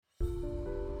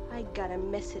I got a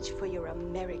message for your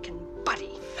American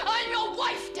buddy. I'm your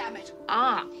wife, damn it!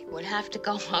 I would have to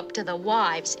go up to the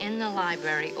wives in the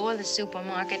library or the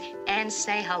supermarket and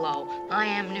say hello. I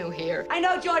am new here. I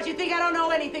know, George, you think I don't know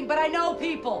anything, but I know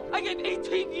people. I gave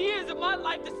 18 years of my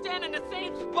life to stand in the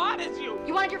same spot as you.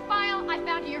 You wanted your file? I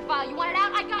found you your file. You wanted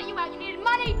out? I got you out. You needed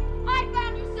money? I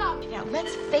found you some. Now,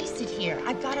 let's face it here.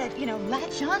 I've got to,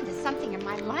 latch on to something in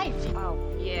my life. Oh,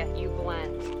 yeah, you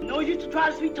blend. No use to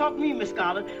try to sweet talk me, Miss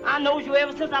Scarlett. I knows you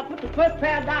ever since I put the first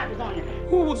pair of diapers on you.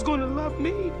 Who was gonna love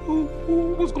me? Who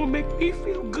was gonna make me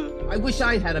feel good? I wish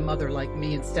I had a mother like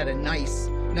me instead of nice.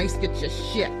 Nice gets you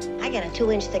shit. I got a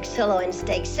 2-inch thick sirloin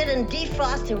steak sitting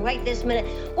defrosting right this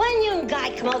minute. Why don't you and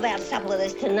Guy come over and have supper with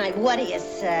us tonight? What do you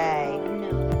say?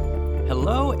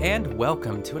 Hello and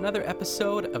welcome to another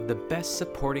episode of the Best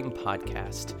Supporting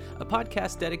Podcast, a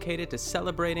podcast dedicated to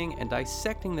celebrating and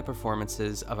dissecting the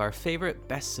performances of our favorite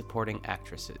Best Supporting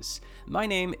actresses. My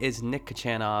name is Nick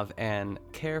Kachanov, and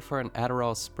care for an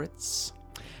Adderall Spritz?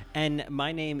 And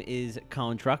my name is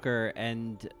Colin Drucker,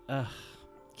 and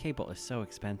cable is so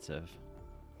expensive.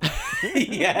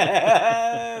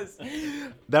 Yes!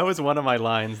 That was one of my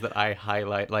lines that I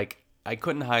highlight, I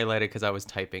couldn't highlight it because I was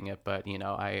typing it, but,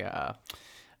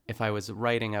 if I was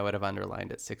writing, I would have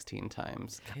underlined it 16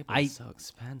 times. Cable is so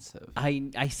expensive.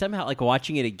 I somehow,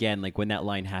 watching it again, when that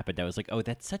line happened, I was like, oh,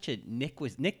 that's such a... Nick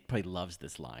probably loves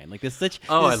this line. This is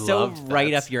so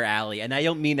right up your alley. And I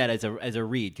don't mean that as a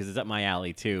read, because it's up my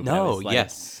alley, too. No,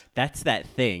 yes. That's that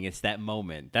thing. It's that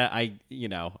moment. That I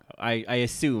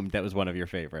assumed that was one of your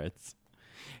favorites.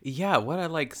 Yeah, what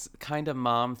a kind of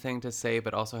mom thing to say,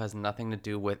 but also has nothing to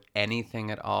do with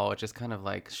anything at all. It just kind of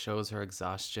shows her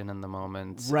exhaustion in the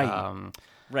moment. Right.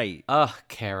 Right. Ugh,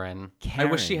 Karen. I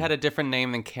wish she had a different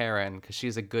name than Karen, because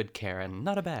she's a good Karen,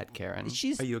 not a bad Karen.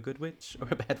 Are you a good witch or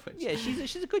a bad witch? Yeah,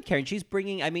 she's a good Karen. She's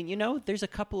bringing. There's a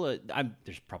couple of.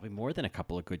 There's probably more than a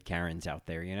couple of good Karens out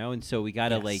there, and so we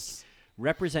gotta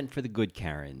represent for the good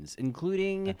Karens,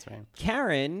 including That's right.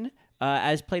 Karen.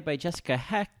 As played by Jessica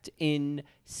Hecht in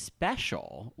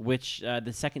Special, which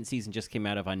the second season just came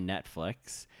out of on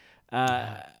Netflix,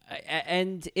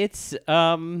 and it's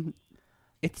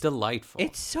delightful.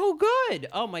 It's so good.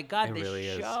 Oh my God, this really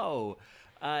show.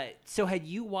 So, had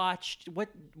you watched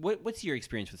what's your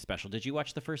experience with Special? Did you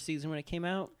watch the first season when it came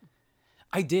out?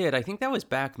 I did. I think that was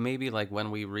back maybe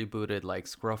when we rebooted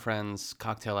Squirrel Friends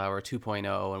Cocktail Hour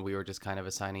 2.0, and we were just kind of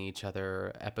assigning each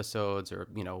other episodes or,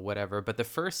 whatever. But the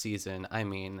first season,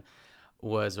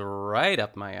 was right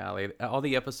up my alley. All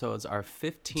the episodes are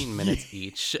 15 minutes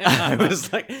each. I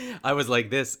was like,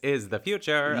 this is the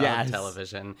future of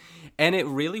television. And it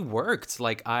really worked.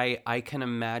 I can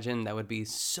imagine that would be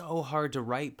so hard to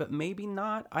write, but maybe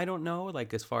not. I don't know,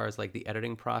 as far as the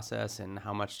editing process and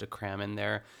how much to cram in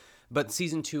there. But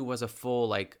season 2 was a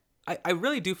full, I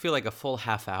really do feel like a full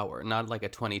half hour, not a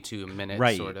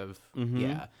 22-minute sort of,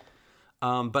 yeah.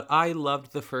 But I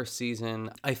loved the first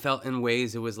season. I felt in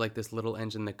ways it was this little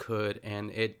engine that could,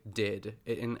 and it did.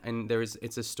 And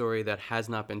it's a story that has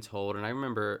not been told. And I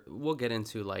remember, we'll get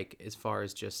into, as far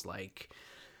as just,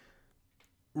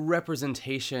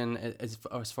 representation as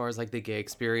far as, the gay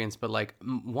experience. But,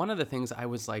 one of the things I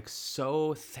was,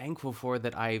 so thankful for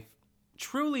that I've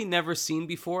truly never seen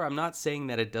before, I'm not saying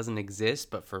that it doesn't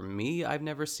exist, but for me, I've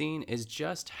never seen, is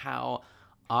just how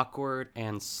awkward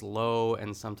and slow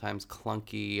and sometimes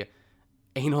clunky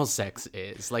anal sex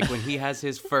is. When he has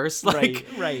his first,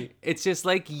 right. It's just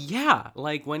when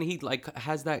he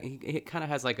has that, he kind of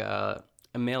has a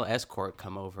male escort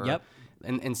come over. Yep.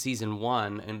 In season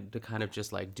 1, and to kind of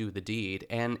just do the deed,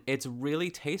 and it's really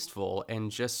tasteful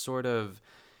and just sort of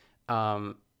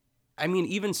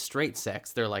even straight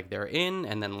sex, they're in,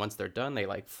 and then once they're done, they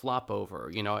flop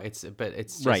over, it's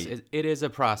just, right. It is a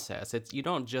process. You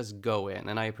don't just go in,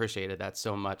 and I appreciated that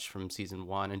so much from season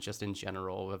 1 and just in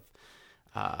general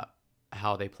of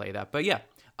how they play that. But yeah,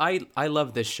 I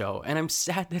love this show, and I'm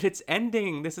sad that it's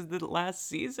ending. This is the last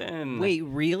season. Wait,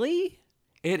 really?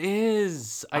 It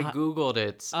is. I Googled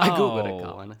it. I Googled it,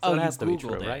 Colin. So it has to be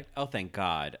true, right? Oh, thank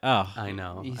God. Oh, I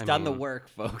know. He's done the work,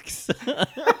 folks.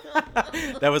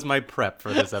 That was my prep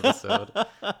for this episode.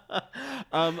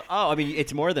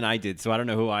 It's more than I did, so I don't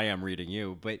know who I am reading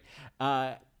you. But,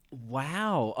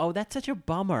 wow. Oh, that's such a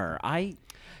bummer.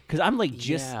 Because I'm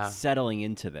just settling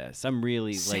into this. I'm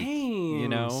really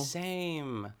Same.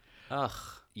 Ugh.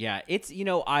 Yeah, it's,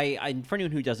 I for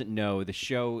anyone who doesn't know, the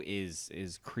show is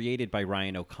created by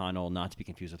Ryan O'Connell, not to be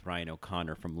confused with Ryan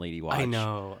O'Connor from Lady Watch. I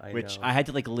know. I had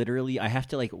to I have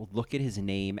to look at his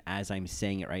name as I'm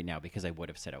saying it right now, because I would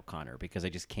have said O'Connor, because I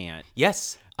just can't.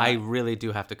 Yes, I really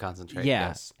do have to concentrate. Yeah.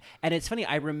 Yes. And it's funny,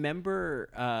 I remember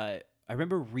I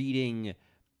remember reading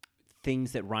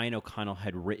things that Ryan O'Connell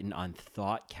had written on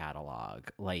Thought Catalog,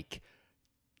 like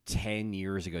 10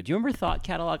 years ago. Do you remember Thought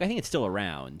Catalog? I think it's still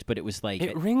around, but it was like...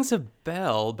 It rings a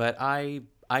bell, but I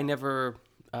never,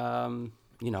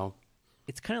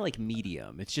 It's kind of like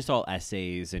Medium. It's just all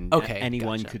essays, and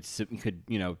anyone could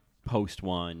post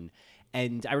one.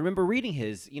 And I remember reading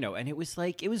his, and it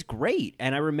was great.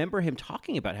 And I remember him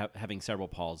talking about having cerebral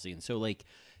palsy. And so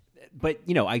but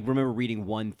I remember reading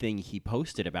one thing he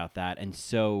posted about that. And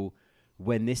so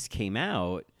when this came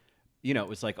out, it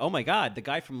was like, oh my God, the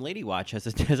guy from Lady Watch has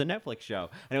a Netflix show.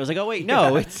 And it was like, oh wait,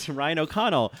 no, it's Ryan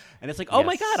O'Connell. And it's like, oh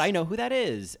my God, I know who that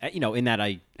is. In that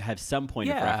I have some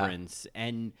point of reference.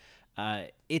 And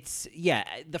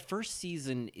the first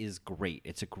season is great.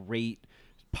 It's a great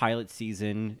pilot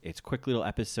season. It's quick little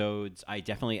episodes. I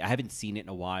haven't seen it in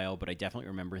a while, but I definitely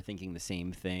remember thinking the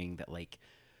same thing, that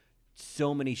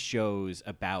so many shows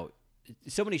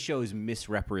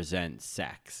misrepresent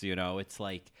sex. It's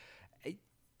like,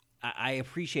 I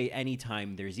appreciate any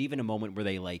time there's even a moment where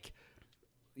they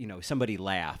somebody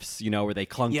laughs, where they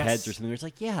clunk heads or something. It's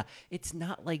like, it's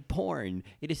not like porn.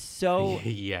 It is so.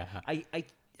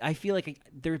 I feel like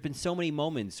there have been so many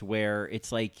moments where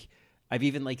it's like, I've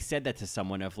even said that to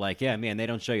someone of yeah, man, they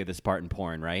don't show you this part in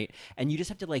porn, right? And you just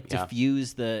have to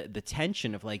diffuse the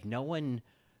tension of no one,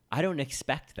 I don't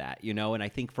expect that, and I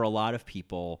think for a lot of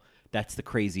people, that's the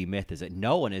crazy myth, is that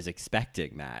no one is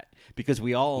expecting that, because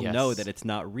we all know that it's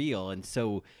not real. And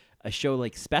so a show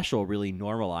like Special really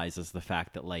normalizes the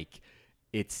fact that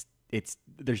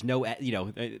there's no,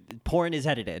 porn is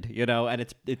edited, and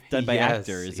it's done by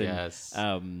actors.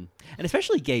 And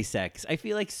especially gay sex. I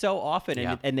feel like so often,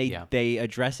 and they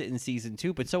address it in season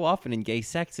 2, but so often in gay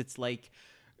sex, it's it's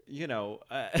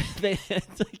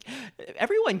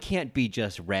everyone can't be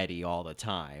just ready all the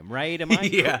time, right? Am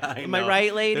I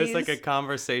right, ladies? There's a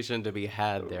conversation to be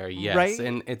had there, yes. Right?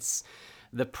 And it's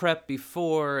the prep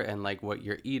before and what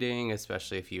you're eating,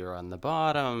 especially if you're on the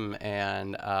bottom.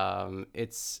 And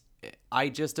I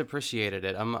just appreciated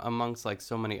it. I'm amongst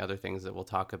so many other things that we'll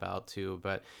talk about too,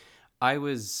 but I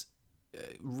was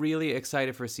really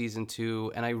excited for season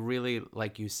 2, and I really,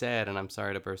 like you said, and I'm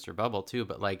sorry to burst your bubble too,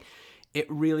 but it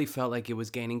really felt like it was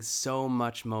gaining so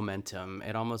much momentum.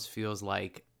 It almost feels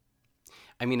like,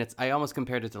 I almost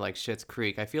compared it to Schitt's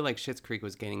Creek. I feel like Schitt's Creek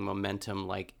was gaining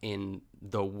momentum in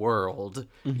the world,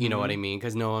 you know what I mean?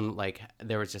 Because no one,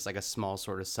 there was just a small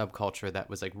sort of subculture that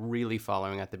was really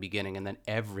following at the beginning, and then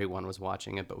everyone was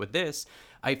watching it. But with this,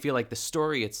 I feel like the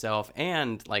story itself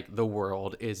and the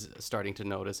world is starting to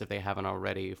notice, if they haven't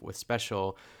already, with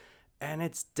Special. And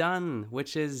it's done,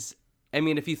 which is,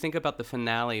 if you think about the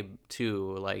finale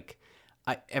too,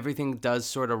 everything does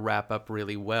sort of wrap up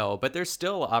really well, but there's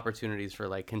still opportunities for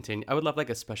continue. I would love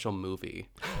a special movie.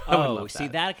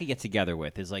 That I could get together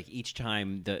with, is each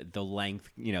time the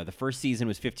length, the first season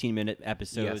was 15-minute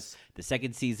episodes. The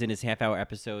second season is half-hour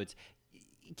episodes.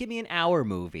 Give me an hour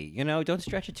movie, don't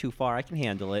stretch it too far. I can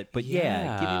handle it, but give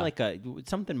me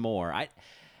something more. I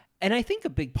think a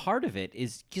big part of it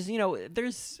is because,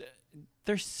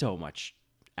 there's so much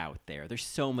out there. There's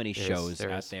so many shows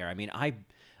out there.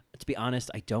 To be honest,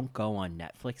 I don't go on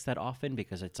Netflix that often,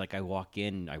 because it's I walk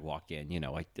in, I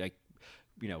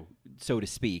so to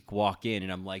speak, walk in,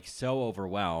 and I'm so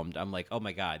overwhelmed. I'm oh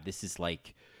my God, this is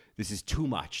too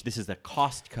much. This is the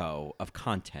Costco of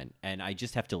content, and I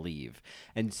just have to leave.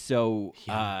 And so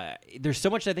there's so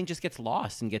much that I think just gets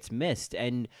lost and gets missed.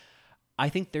 And I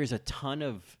think there's a ton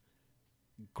of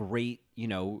great,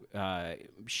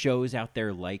 shows out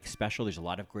there like Special. There's a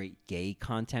lot of great gay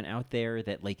content out there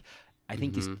that I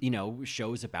think is,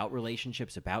 shows about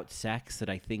relationships, about sex, that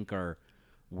I think are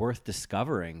worth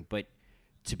discovering. But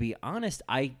to be honest,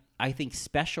 I think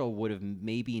Special would have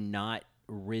maybe not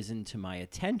risen to my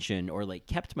attention or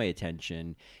kept my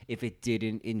attention if it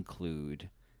didn't include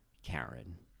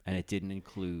Karen, and it didn't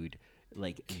include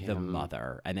the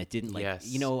mother, and it didn't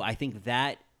I think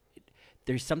that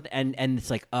there's something, and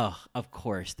it's of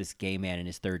course, this gay man in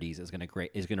his 30s is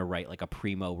gonna write a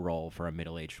primo role for a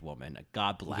middle-aged woman.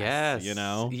 God bless. Yes,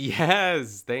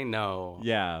 yes, they know.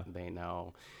 Yeah, they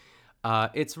know.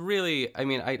 It's really,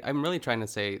 I'm really trying to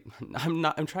say,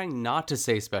 I'm trying not to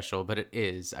say Special, but it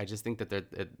is. I just think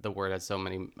that the word has so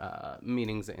many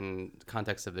meanings in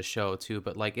context of the show too.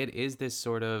 But it is this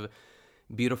sort of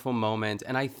beautiful moment,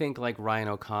 and I think Ryan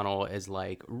O'Connell is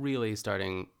really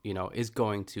starting, is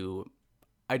going to.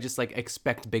 I just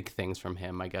expect big things from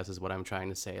him, I guess is what I'm trying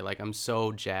to say. I'm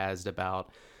so jazzed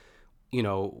about,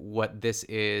 what this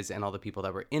is and all the people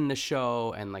that were in the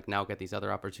show and now get these other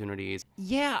opportunities.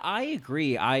 Yeah, I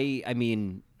agree. I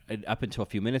mean, up until a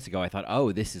few minutes ago, I thought,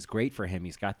 oh, this is great for him.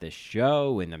 He's got this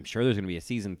show, and I'm sure there's going to be a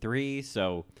season 3.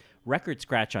 So record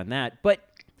scratch on that. But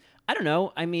I don't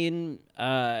know. I mean,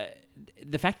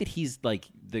 the fact that he's like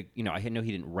I know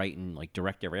he didn't write and like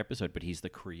direct every episode, but he's the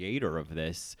creator of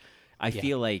this. I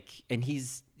feel like, and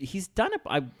he's done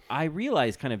it. I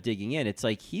realize, kind of digging in, it's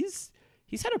like he's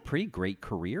had a pretty great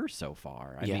career so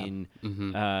far. I mean,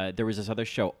 there was this other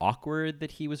show, Awkward,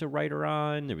 that he was a writer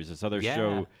on. There was this other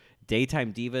show,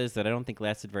 Daytime Divas, that I don't think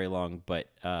lasted very long, but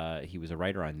he was a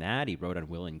writer on that. He wrote on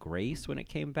Will and Grace when it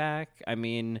came back. I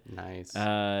mean, nice.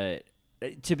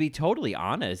 To be totally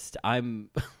honest, I'm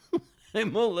a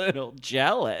little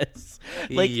jealous.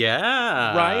 Like,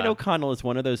 Ryan O'Connell is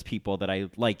one of those people that I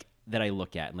like, that I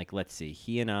look at and like, let's see,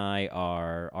 he and I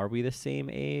are we the same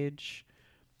age?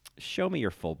 Show me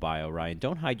your full bio, Ryan.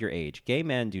 Don't hide your age. Gay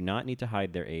men do not need to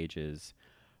hide their ages.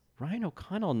 Ryan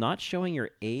O'Connell, not showing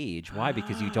your age. Why?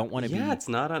 Because you don't want to be... Yeah, it's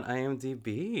not on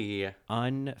IMDb.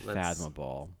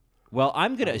 Unfathomable. Well,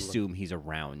 I'm going to assume he's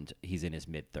in his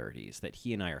mid-30s, that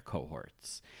he and I are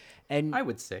cohorts. And I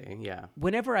would say, yeah.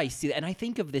 Whenever I see that, and I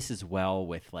think of this as well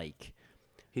with like...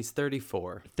 He's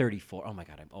 34. 34. Oh my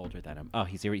God, I'm older than him. Oh,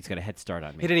 he's got a head start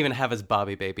on me. He didn't even have his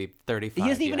Bobby Baby 35. He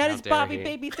doesn't even have his Bobby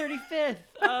Baby 35th.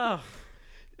 Oh,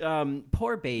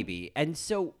 poor baby. And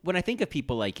so when I think of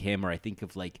people like him, or I think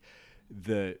of like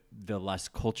the Las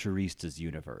Culturistas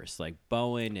universe, like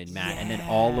Bowen and Matt, and then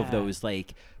all of those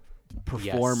like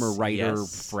performer, writer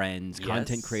friends,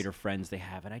 content creator friends they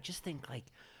have, and I just think like,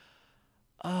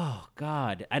 oh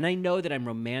God. And I know that I'm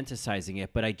romanticizing it,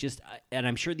 but and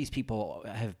I'm sure these people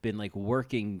have been like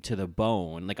working to the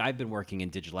bone. Like I've been working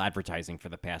in digital advertising for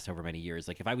the past however many years.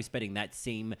 Like if I was spending that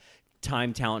same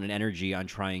time, talent, and energy on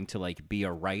trying to like be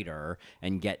a writer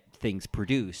and get things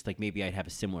produced, like maybe I'd have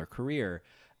a similar career.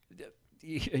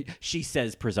 She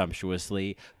says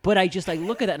presumptuously, but I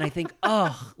look at that and I think,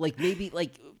 oh, like maybe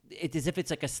like it's as if it's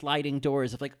like a sliding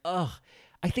doors of like, oh,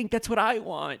 I think that's what I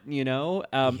want, you know?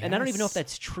 And I don't even know if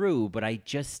that's true, but I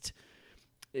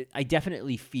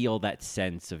definitely feel that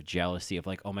sense of jealousy of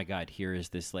like, oh my God, here is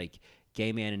this like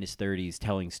gay man in his 30s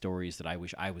telling stories that I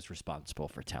wish I was responsible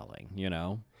for telling, you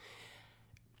know?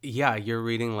 Yeah, you're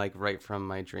reading like right from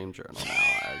my dream journal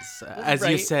now, as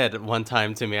you said one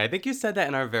time to me. I think you said that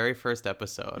in our very first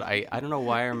episode. I don't know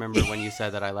why I remember when you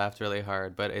said that. I laughed really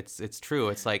hard, but it's true.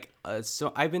 It's like,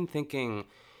 so I've been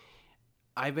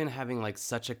having like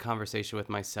such a conversation with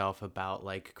myself about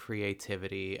like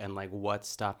creativity and like what's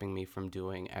stopping me from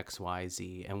doing X, Y,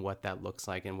 Z, and what that looks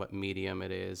like and what medium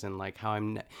it is, and like how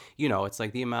I'm, it's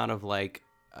like the amount of like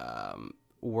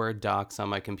Word docs on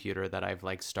my computer that I've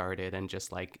like started, and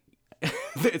just like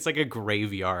it's like a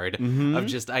graveyard of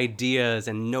just ideas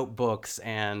and notebooks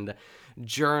and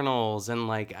journals, and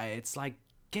like it's like,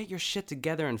 get your shit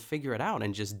together and figure it out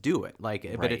and just do it. Like,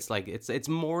 right. But it's like it's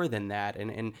more than that,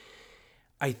 and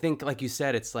I think, like you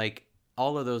said, it's like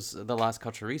all of those, the Las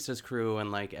Culturistas crew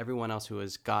and like everyone else who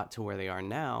has got to where they are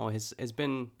now has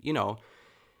been,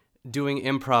 doing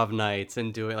improv nights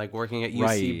and doing like working at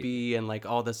UCB and like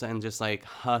all this, and just like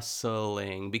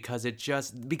hustling because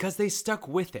they stuck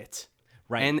with it.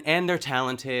 Right. And they're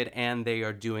talented and they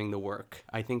are doing the work.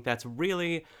 I think it's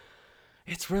really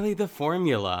the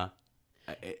formula.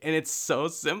 And it's so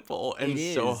simple and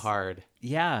so hard.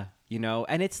 Yeah.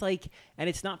 And it's like, and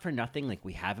it's not for nothing. Like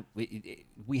we have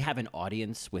an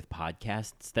audience with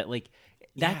podcasts that like,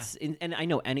 that's, and I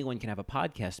know anyone can have a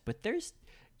podcast, but there's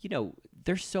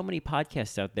so many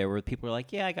podcasts out there where people are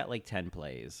like, yeah, I got like 10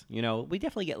 plays. We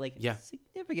definitely get like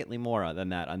significantly more than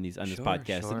that on this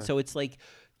podcast. Sure. And so it's like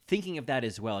thinking of that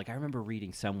as well. Like I remember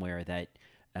reading somewhere that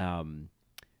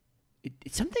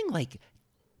it's something like,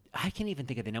 I can't even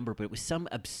think of the number, but it was some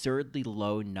absurdly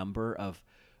low number of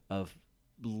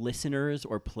listeners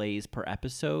or plays per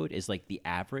episode is like the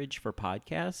average for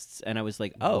podcasts. And I was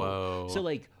like, oh, whoa. So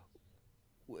like,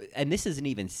 and this isn't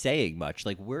even saying much.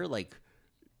 Like we're like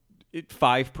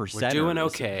 5%. We're doing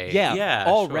okay. Yeah,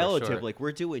 all sure, relative. Sure. Like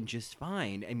we're doing just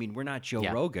fine. I mean, we're not Joe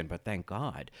Rogan, but thank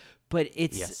God. But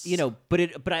it's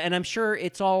and I'm sure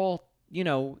it's all,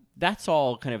 that's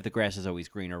all kind of the grass is always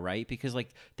greener, right? Because like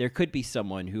there could be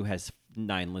someone who has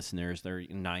 9 listeners, there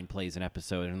 9 plays an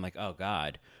episode, and I'm like, oh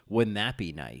God, wouldn't that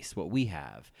be nice? What we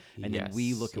have, and then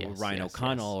we look at what Ryan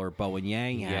O'Connell or Bowen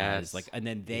Yang has, like, and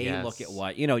then they look at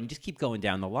what you just keep going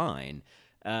down the line.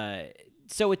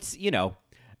 So it's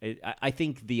I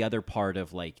think the other part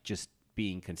of like just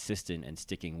being consistent and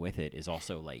sticking with it is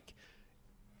also like.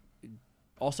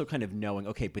 Also kind of knowing,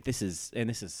 okay, but this is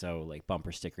so like bumper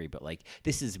stickery, but like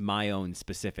this is my own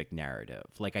specific narrative.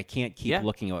 Like I can't keep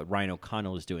looking at what Ryan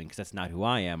O'Connell is doing because that's not who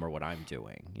I am or what I'm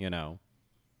doing,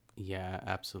 Yeah,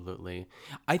 absolutely.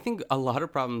 I think a lot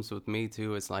of problems with me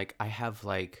too is like I have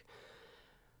like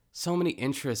so many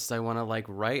interests. I want to like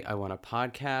write, I want to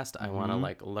podcast, I want to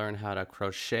like learn how to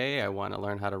crochet, I want to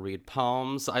learn how to read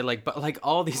palms. But like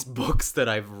all these books that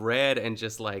I've read and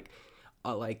just like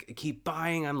keep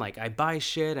buying. I'm like I buy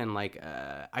shit and like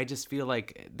I just feel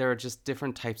like there are just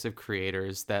different types of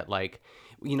creators that like,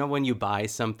 you know, when you buy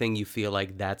something you feel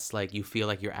like that's like you feel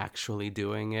like you're actually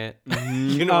doing it.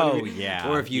 You know what I mean? Yeah.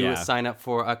 Or if you sign up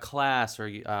for a class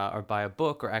or buy a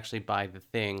book or actually buy the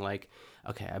thing, like,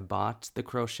 okay, I bought the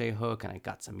crochet hook and I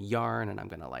got some yarn and I'm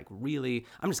gonna like really,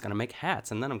 I'm just gonna make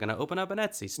hats and then I'm gonna open up an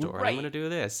Etsy store and I'm gonna do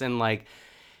this, and like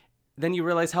then you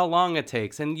realize how long it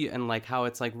takes and like how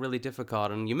it's like really difficult,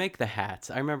 and you make the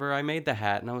hat. I remember I made the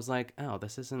hat and I was like, oh,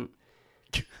 this isn't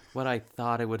what I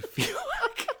thought it would feel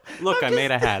like. Look, I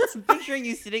made a hat. I'm picturing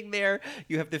you sitting there,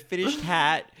 you have the finished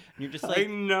hat, and you're just like, I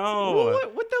know.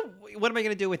 What am I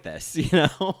going to do with this? You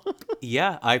know?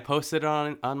 Yeah, I posted it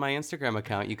on my Instagram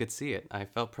account. You could see it. I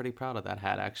felt pretty proud of that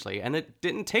hat, actually. And it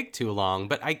didn't take too long,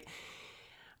 but I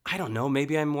don't know.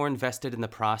 Maybe I'm more invested in the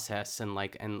process and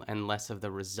like and less of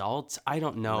the results. I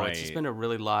don't know. Right. It's just been a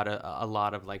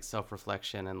lot of like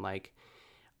self-reflection, and like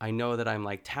I know that I'm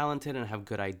like talented and have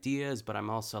good ideas, but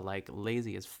I'm also like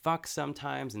lazy as fuck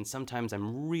sometimes, and sometimes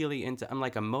I'm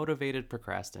like a motivated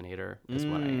procrastinator is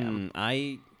what I am.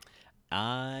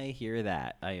 I hear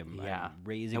that. I'm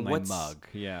raising and my mug.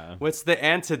 Yeah. What's the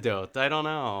antidote? I don't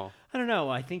know.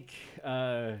 I think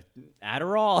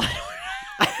Adderall.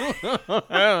 I don't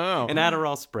know. An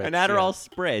Adderall spritz. An Adderall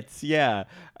spritz. Yeah.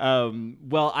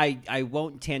 Well, I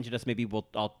won't tangent us. Maybe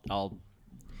I'll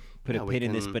put a pin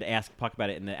in this, but talk about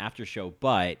it in the after show.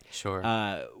 But sure.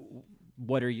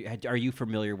 What are you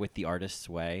familiar with The Artist's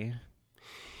Way?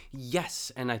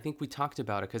 Yes, and I think we talked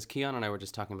about it because Keon and I were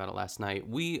just talking about it last night.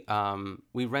 We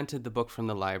rented the book from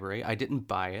the library. I didn't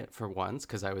buy it for once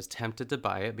because I was tempted to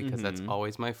buy it because that's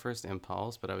always my first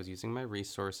impulse, but I was using my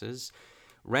resources.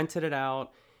 Rented it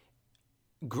out.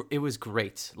 It was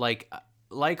great. Like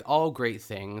all great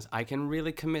things, I can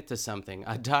really commit to something.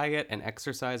 A diet, an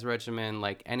exercise regimen,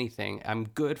 like anything. I'm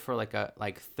good for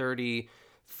like 30,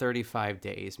 35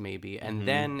 days maybe, and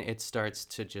then it starts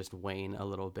to just wane a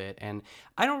little bit, and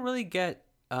I don't really get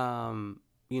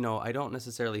I don't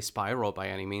necessarily spiral by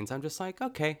any means. I'm just like,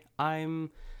 okay, I'm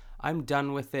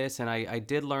done with this, and I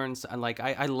did learn, like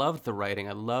I love the writing,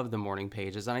 I love the morning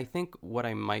pages, and I think what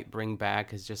I might bring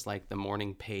back is just like the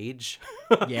morning page.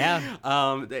 Yeah.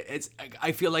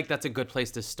 I feel like that's a good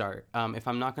place to start. If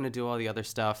I'm not going to do all the other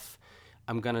stuff,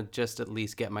 I'm going to just at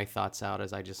least get my thoughts out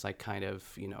as I just like kind of,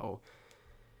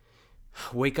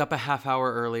 wake up a half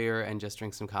hour earlier and just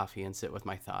drink some coffee and sit with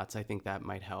my thoughts. I think that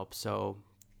might help. So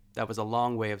that was a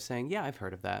long way of saying, yeah, I've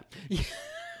heard of that.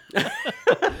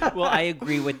 Well, I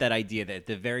agree with that idea that at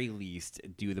the very least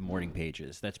do the morning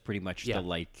pages. That's pretty much the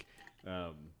like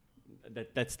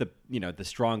that's the the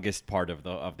strongest part of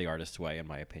the Artist's Way, in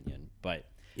my opinion. But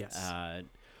yes.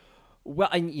 Well,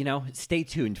 and stay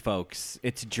tuned, folks.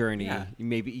 It's a journey. Yeah.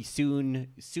 Maybe soon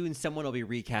someone will be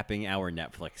recapping our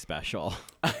Netflix special.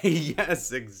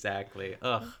 Yes, exactly.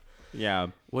 Ugh. Yeah.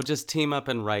 We'll just team up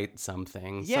and write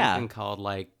something. Yeah. Something called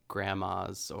like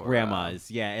Grandmas.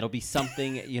 Yeah, it'll be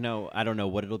something, I don't know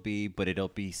what it'll be, but it'll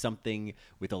be something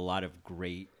with a lot of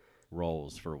great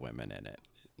roles for women in it.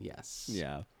 Yes.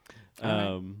 Yeah.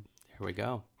 Here we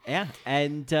go. Yeah,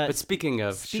 and but speaking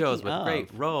of shows with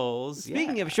great roles,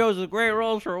 speaking of shows with great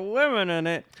roles for women in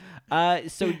it,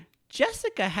 so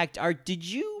Jessica Hecht, did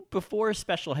you before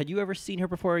special? Had you ever seen her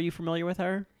before? Are you familiar with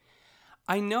her?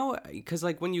 I know because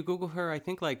like when you Google her, I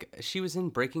think like she was in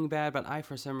Breaking Bad, but I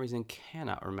for some reason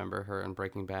cannot remember her in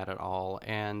Breaking Bad at all.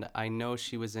 And I know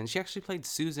she actually played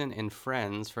Susan in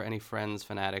Friends, for any Friends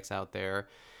fanatics out there.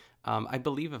 I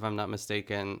believe, if I'm not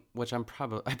mistaken, which I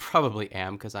probably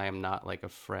am because I am not like a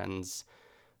Friends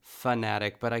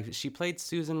fanatic, but she played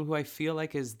Susan, who I feel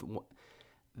like is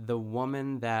the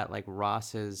woman that like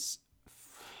Ross's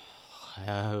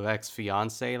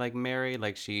ex-fiance like married.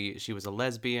 Like she was a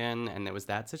lesbian, and it was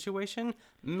that situation.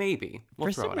 Maybe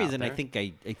for some reason I think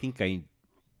I am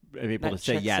able to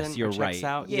say yes. You're right.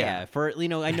 Out? Yeah. For I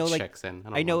know like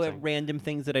I know random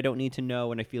things that I don't need to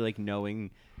know, and I feel like knowing.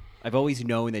 I've always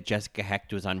known that Jessica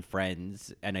Hecht was on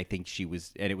Friends, and I think she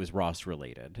was, and it was Ross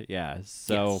related. Yeah.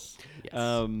 So, yes.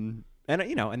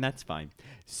 And that's fine.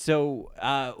 So,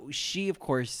 she of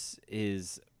course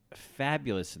is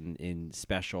fabulous in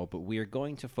special, but we are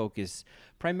going to focus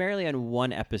primarily on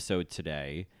one episode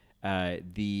today,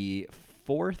 the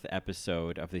 4th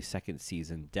episode of the 2nd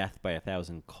season, Death by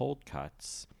 1,000 Cold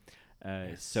Cuts.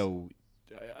 Yes. So,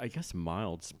 I guess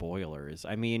mild spoilers.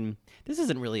 I mean, this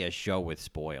isn't really a show with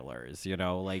spoilers, you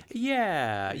know, like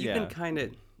Yeah, you can kind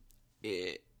of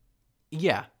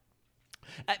yeah.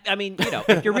 I mean, you know,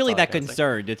 if you're really That's all I that gotta say.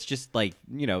 concerned, it's just like,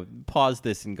 you know, pause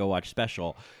this and go watch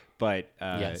Special. But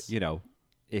Yes. you know,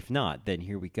 if not, then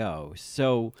here we go.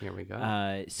 So Here we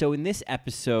go. So in this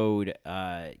episode,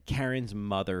 Karen's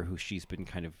mother, who she's been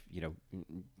kind of, you know,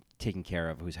 taking care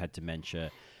of, who's had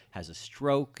dementia, has a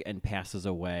stroke and passes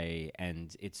away,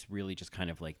 and it's really just kind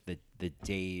of like the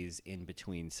days in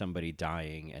between somebody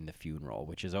dying and the funeral,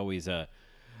 which is always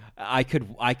I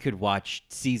could watch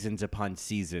seasons upon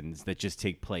seasons that just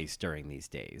take place during these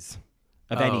days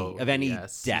of any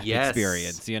yes. death Yes.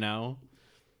 experience, you know?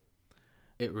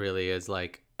 It really is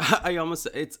like I always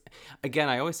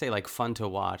say like fun to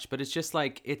watch, but it's just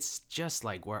like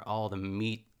where all the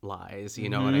meat lies, you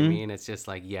know what I mean? It's just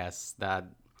like, yes, that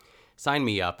sign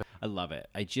me up. I love it.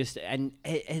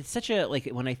 It's such a, like,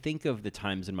 when I think of the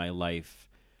times in my life,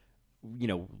 you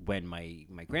know, when my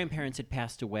grandparents had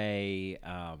passed away,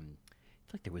 I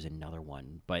feel like there was another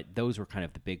one, but those were kind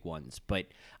of the big ones. But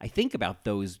I think about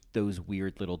those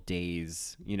weird little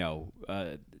days, you know,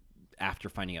 after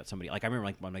finding out somebody, like I remember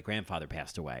like when my grandfather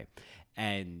passed away,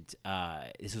 and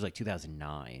this was like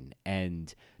 2009,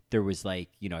 and there was like,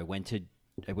 you know, I went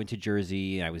to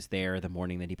Jersey, and I was there the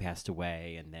morning that he passed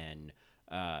away, and then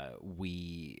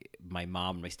my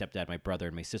mom, my stepdad, my brother,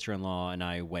 and my sister-in-law, and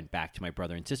I went back to my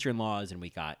brother and sister-in-law's, and we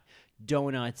got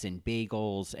donuts and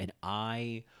bagels, and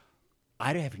I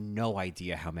have no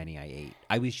idea how many I ate.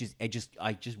 I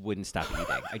just wouldn't stop eating.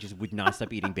 I just would not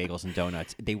stop eating bagels and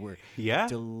donuts. They were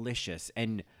delicious,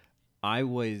 and I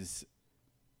was,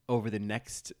 over the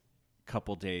next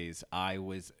couple days, I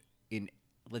was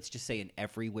let's just say in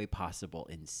every way possible,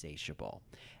 insatiable.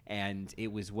 And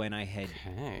it was when I had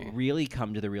really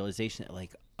come to the realization that,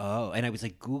 like, oh, and I was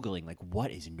like Googling, like,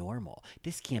 what is normal?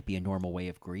 This can't be a normal way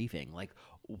of grieving. Like,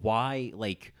 why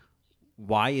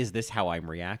is this how I'm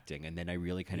reacting? And then I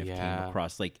really kind of came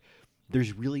across, like,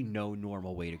 there's really no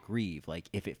normal way to grieve. Like,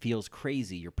 if it feels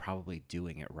crazy, you're probably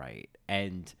doing it right.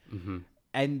 And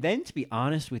then, to be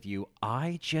honest with you,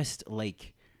 I just,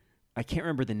 like, I can't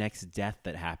remember the next death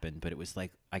that happened, but it was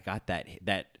like I got that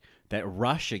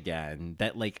rush again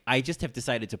that, like, I just have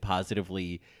decided to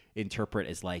positively interpret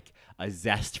as like a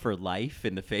zest for life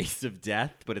in the face of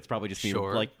death, but it's probably just me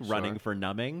like running for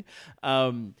numbing.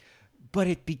 But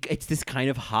it's this kind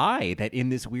of high that in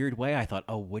this weird way I thought,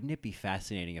 oh, wouldn't it be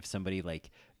fascinating if somebody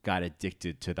like got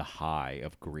addicted to the high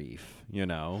of grief, you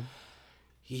know?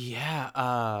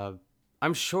 Yeah,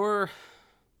 I'm sure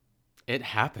it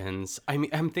happens. I mean,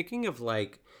 I'm thinking of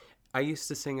like, I used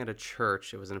to sing at a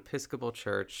church. It was an Episcopal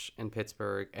church in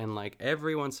Pittsburgh. And like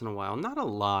every once in a while, not a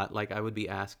lot, like I would be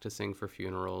asked to sing for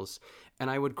funerals, and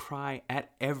I would cry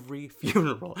at every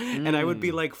funeral. And I would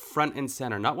be like front and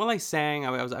center. Not while I sang.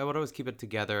 I would always keep it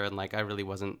together. And like, I really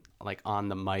wasn't like on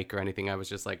the mic or anything. I was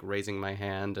just like raising my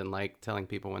hand and like telling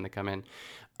people when to come in.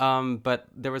 But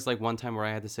there was like one time where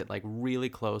I had to sit like really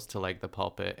close to like the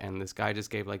pulpit, and this guy just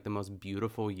gave like the most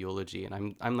beautiful eulogy.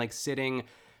 And I'm like sitting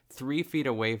 3 feet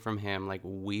away from him, like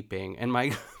weeping. And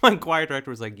my choir director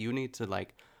was like, you need to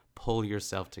like pull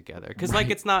yourself together. Cause like,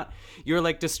 it's not, you're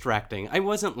like distracting. I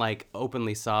wasn't like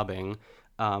openly sobbing.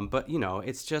 But you know,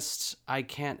 it's just, I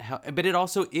can't help, but it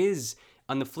also is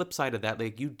on the flip side of that,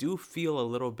 like you do feel a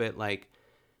little bit like,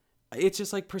 it's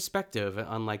just like perspective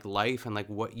on like life and like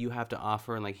what you have to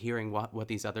offer, and like hearing what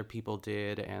these other people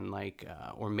did and like,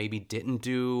 or maybe didn't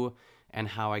do, and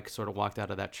how I sort of walked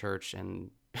out of that church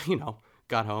and, you know,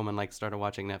 got home and like started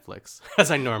watching Netflix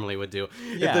as I normally would do.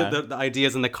 Yeah. The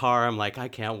ideas in the car, I'm like, I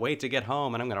can't wait to get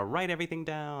home, and I'm gonna write everything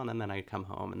down, and then I come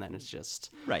home, and then it's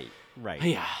just right.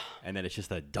 Yeah. And then it's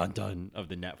just a dun-dun of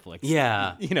the Netflix,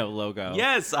 you know, logo.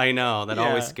 Yes, I know. That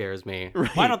always scares me.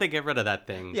 Right. Why don't they get rid of that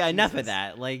thing? Yeah, enough of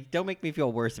that. Like, don't make me feel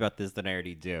worse about this than I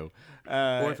already do.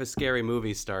 Or if a scary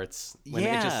movie starts, when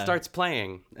it just starts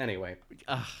playing. Anyway.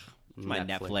 My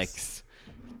Netflix.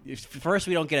 First,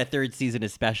 we don't get a third season of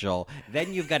Special.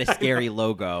 Then you've got a scary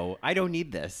logo. I don't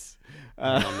need this.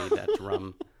 I don't need that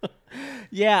drum.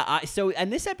 Yeah.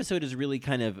 And this episode is really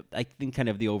kind of, I think, kind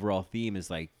of the overall theme is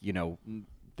like, you know,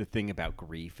 the thing about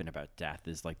grief and about death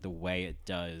is like the way it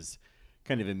does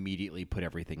kind of immediately put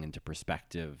everything into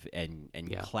perspective and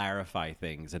clarify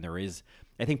things. And there is,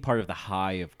 I think, part of the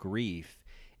high of grief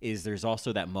is there's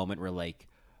also that moment where, like,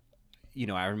 you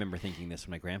know, I remember thinking this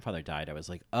when my grandfather died. I was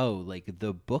like, oh, like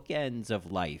the bookends of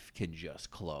life can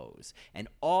just close. And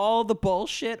all the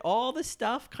bullshit, all the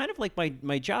stuff, kind of like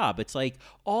my job. It's like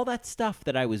all that stuff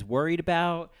that I was worried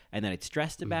about and that I'd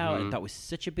stressed about and thought was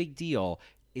such a big deal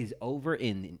is over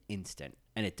in an instant.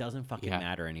 and it doesn't fucking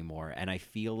matter anymore. And I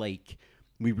feel like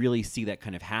we really see that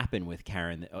kind of happen with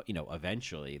Karen,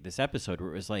 eventually this episode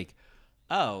where it was like,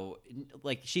 oh,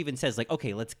 like she even says like,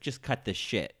 okay, let's just cut this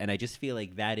shit. And I just feel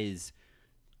like that is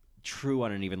true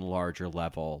on an even larger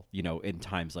level, in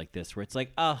times like this where it's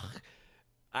like,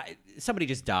 somebody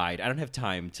just died. I don't have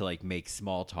time to like make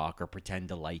small talk or pretend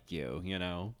to like you,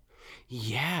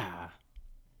 Yeah.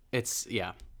 It's,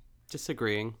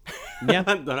 disagreeing. Yeah.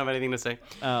 Don't have anything to say.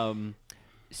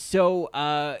 So,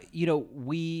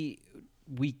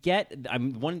 we get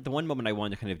the one moment I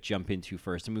wanted to kind of jump into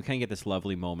first, and we kind of get this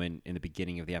lovely moment in the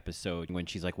beginning of the episode when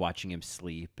she's like watching him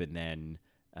sleep, and then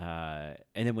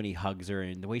when he hugs her,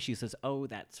 and the way she says, "Oh,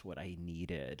 that's what I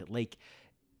needed." Like,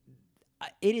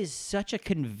 it is such a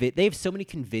they have so many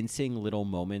convincing little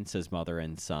moments as mother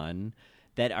and son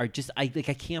that are just I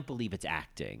can't believe it's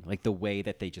acting. Like the way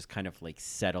that they just kind of like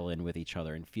settle in with each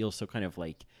other and feel so kind of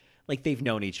like they've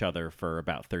known each other for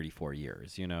about 34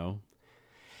 years,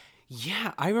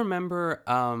 Yeah, I remember,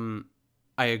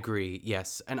 I agree,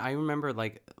 yes. And I remember,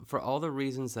 like, for all the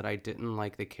reasons that I didn't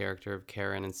like the character of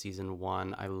Karen in season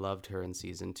 1, I loved her in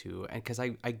season 2. And because I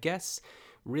guess,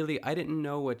 really, I didn't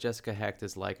know what Jessica Hecht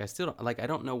is like. I still don't, I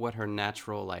don't know what her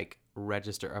natural,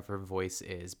 register of her voice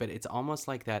is. But it's almost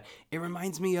like that. It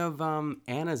reminds me of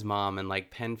Anna's mom in,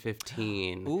 Pen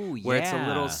 15. Ooh, yeah. Where it's a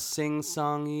little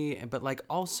sing-songy, but,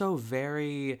 also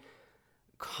very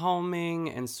calming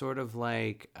and sort of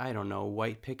I don't know,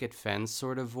 white picket fence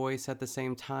sort of voice at the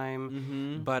same time.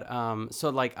 Mm-hmm. But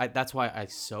that's why I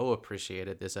so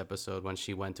appreciated this episode when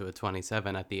she went to a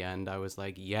 27 at the end. I was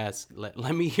like, yes,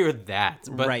 let me hear that.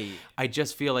 But right. I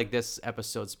just feel like this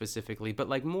episode specifically,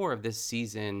 but more of this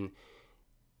season,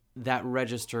 that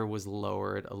register was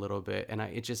lowered a little bit, and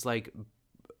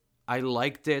I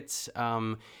liked it,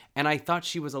 and I thought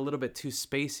she was a little bit too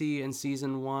spacey in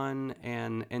season 1,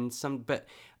 but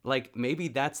maybe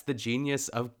that's the genius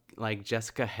of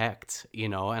Jessica Hecht,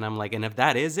 and I'm like, and if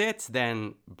that is it,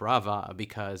 then brava,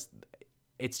 because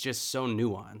it's just so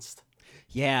nuanced.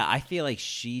 Yeah, I feel like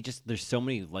there's so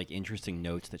many interesting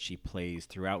notes that she plays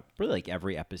throughout really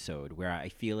every episode where I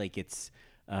feel like it's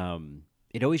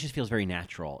it always just feels very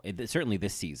natural. Certainly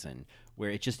this season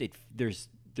where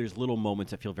there's little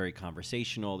moments that feel very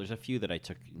conversational. There's a few that I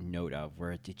took note of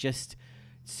where it just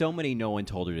so many no one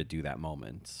told her to do that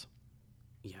moments.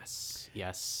 Yes.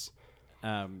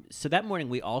 So that morning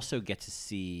we also get to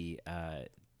see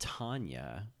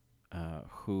Tanya,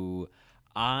 who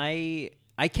I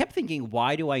kept thinking,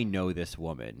 why do I know this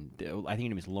woman? I think her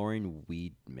name is Lauren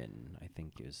Weidman. I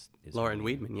think is Lauren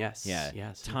Weidman. Yes. Yeah.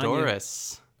 Yes. Tanya,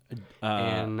 Doris.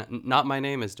 And not My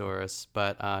Name is Doris,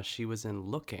 but she was in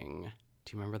Looking.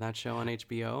 Do you remember that show on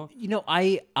HBO?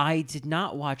 I did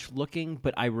not watch Looking,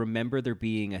 but I remember there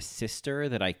being a sister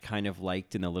that I kind of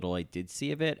liked in the little I did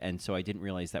see of it, and so I didn't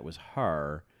realize that was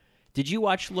her. Did you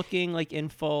watch Looking in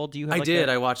full? Do you? Have, I did.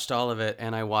 I watched all of it,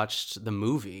 and I watched the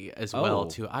movie as well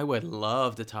too. I would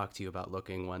love to talk to you about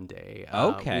Looking one day.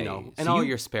 Okay, in all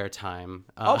your spare time.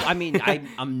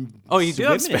 I'm. Oh, you do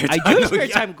have spare time. I do have spare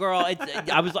time, girl.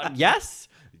 I was like, yes.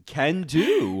 Can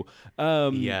do.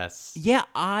 Yes. Yeah,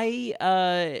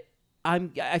 I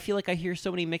feel like I hear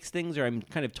so many mixed things, or I'm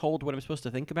kind of told what I'm supposed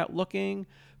to think about Looking,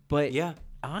 but yeah,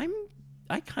 I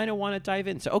kind of want to dive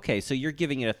in. So so you're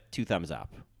giving it a 2 thumbs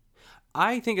up.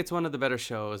 I think it's one of the better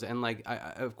shows, and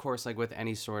of course, with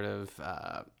any sort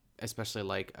of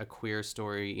especially a queer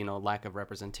story, lack of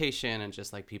representation and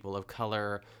just people of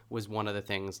color was one of the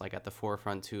things at the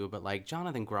forefront too. But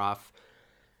Jonathan Groff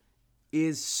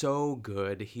is so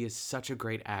good. He is such a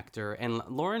great actor. And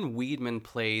Lauren Weidman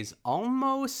plays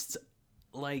almost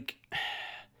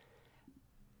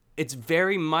it's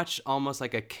very much almost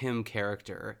like a Kim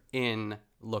character in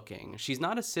Looking. She's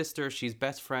not a sister. She's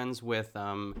best friends with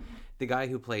the guy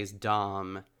who plays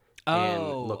Dom in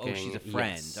Looking. Oh, she's a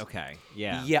friend. Yes. Okay.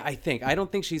 Yeah. Yeah, I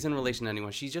don't think she's in relation to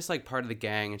anyone. She's just part of the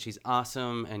gang, and she's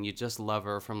awesome, and you just love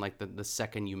her from the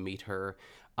second you meet her.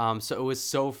 So it was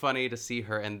so funny to see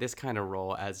her in this kind of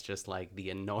role as just the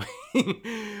annoying.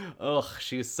 Ugh,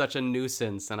 she was such a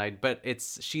nuisance, but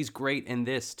she's great in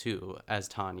this too as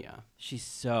Tanya. She's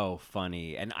so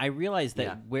funny, and I realized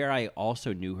that where I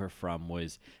also knew her from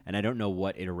was, and I don't know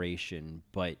what iteration,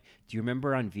 but do you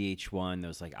remember on VH1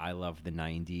 those I love the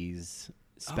 '90s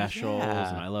specials,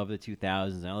 and I love the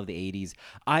 2000s, and I love the '80s.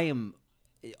 I am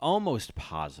almost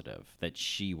positive that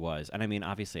she was, and I mean,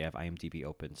 obviously I have IMDb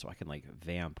open so I can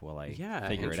vamp while I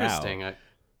figure it out.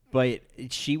 But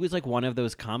she was one of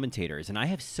those commentators, and I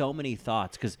have so many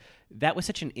thoughts because that was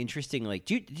such an interesting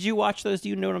did you watch those? Do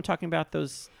you know what I'm talking about?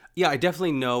 Those Yeah, I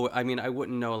definitely know. I mean, I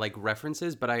wouldn't know like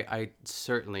references, but I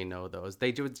certainly know those.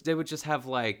 They would just have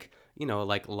like, you know,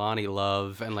 like Lonnie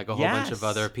Love and like a whole bunch of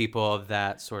other people of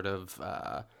that sort of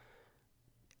cut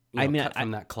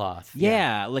from that cloth.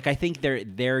 Yeah, like I think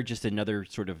they're just another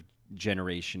sort of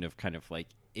generation of kind of like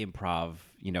improv,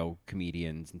 you know,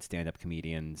 comedians and stand-up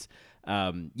comedians.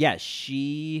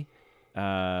 She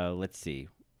let's see.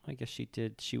 I guess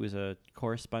she was a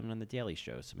correspondent on The Daily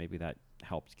Show, so maybe that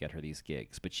helped get her these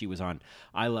gigs. But she was on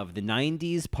I Love the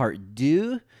 90s Part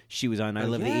 2. She was on I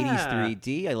Love the 80s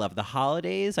 3D. I Love the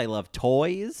Holidays. I Love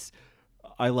Toys.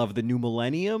 I Love the New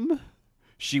Millennium.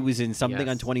 She was in something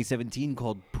on 2017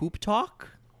 called Poop Talk.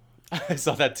 I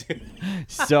saw that too.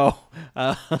 So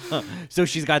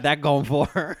she's got that going for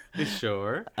her.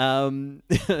 Sure.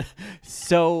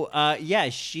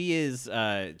 She is.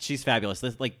 She's fabulous.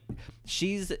 Like,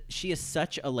 she is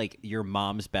such a like your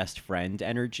mom's best friend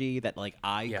energy that like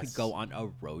I could go on a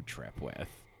road trip with.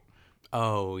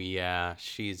 Oh yeah,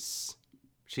 she's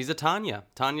a Tanya.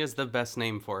 Tanya's the best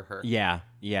name for her. Yeah.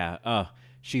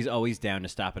 She's always down to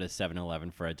stop at a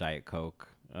 7-Eleven for a Diet Coke.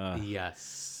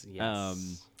 Yes.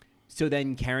 So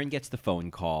then Karen gets the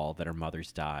phone call that her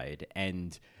mother's died,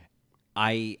 and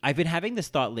I've been having this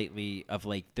thought lately of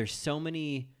like there's so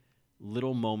many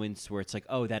little moments where it's like,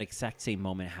 oh, that exact same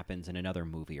moment happens in another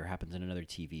movie or happens in another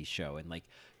TV show, and like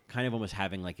kind of almost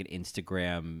having like an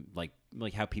Instagram, like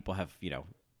how people have, you know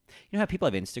how people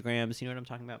have Instagrams, you know what I'm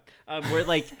talking about? Where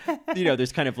like, you know,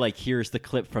 there's kind of like, here's the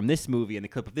clip from this movie and the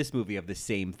clip of this movie of the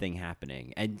same thing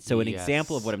happening. And so an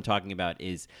example of what I'm talking about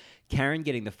is Karen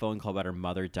getting the phone call about her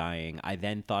mother dying. I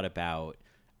then thought about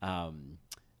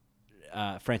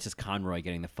Frances Conroy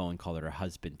getting the phone call that her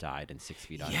husband died in 6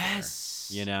 Feet Under. Yes.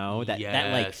 You know, that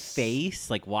like face,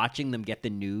 like watching them get the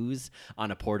news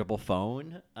on a portable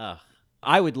phone.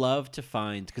 I would love to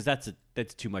find, because that's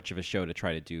too much of a show to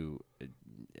try to do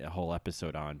a whole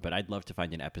episode on, but I'd love to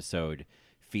find an episode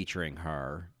featuring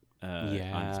her on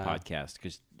this podcast,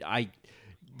 because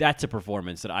that's a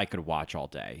performance that I could watch all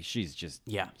day. She's just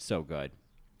so good.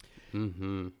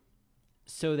 Mm-hmm.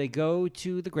 So they go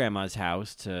to the grandma's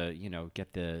house to, you know,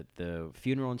 get the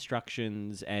funeral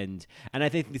instructions, and I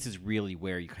think this is really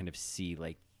where you kind of see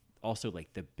like also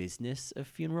like the business of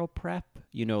funeral prep,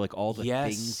 you know, like all the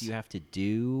things you have to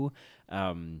do.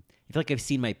 I feel like I've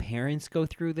seen my parents go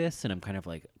through this, and I'm kind of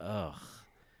like, ugh,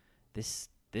 this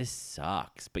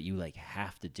sucks, but you like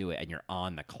have to do it, and you're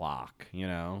on the clock, you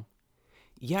know?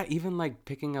 Yeah, even like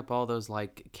picking up all those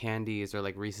like candies or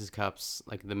like Reese's Cups,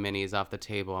 like the minis off the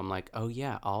table. I'm like, oh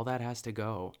yeah, all that has to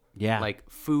go. Yeah. Like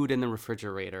food in the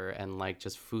refrigerator and like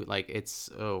just food. Like it's,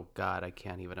 oh God, I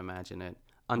can't even imagine it.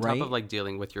 On top of like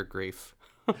dealing with your grief.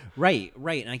 Right.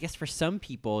 And I guess for some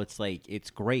people, it's like,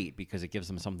 it's great because it gives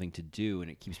them something to do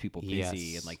and it keeps people busy.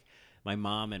 Yes. And like my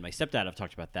mom and my stepdad have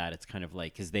talked about that. It's kind of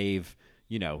like, because they've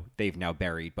now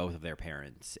buried both of their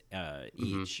parents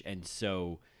each. And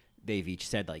so they've each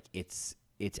said like it's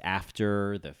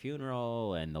after the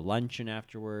funeral and the luncheon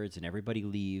afterwards, and everybody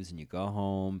leaves and you go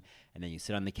home and then you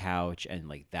sit on the couch, and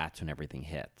like that's when everything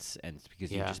hits, and it's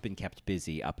because you've just been kept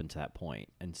busy up until that point.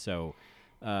 And so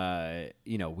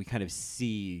you know, we kind of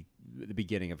see the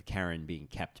beginning of Karen being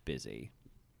kept busy.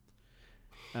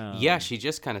 She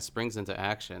just kind of springs into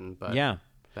action, but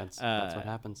that's what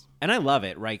happens. And I love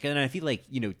it, right? And I feel like,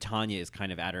 you know, Tanya is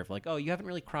kind of at her of like, oh, you haven't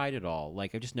really cried at all.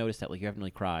 Like, I've just noticed that, like, you haven't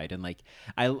really cried. And like,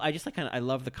 I just like kind of, I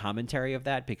love the commentary of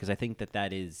that, because I think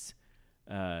that is,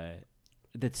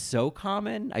 that's so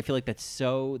common. I feel like that's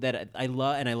so, that I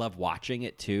love watching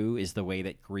it too, is the way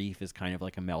that grief is kind of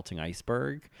like a melting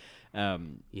iceberg.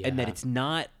 And that it's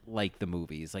not like the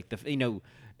movies, like you know,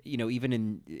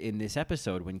 even in this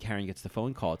episode when Karen gets the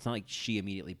phone call, it's not like she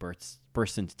immediately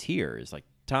bursts into tears like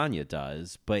Tanya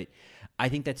does. But I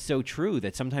think that's so true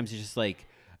that sometimes it's just like,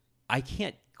 I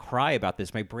can't cry about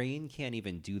this. My brain can't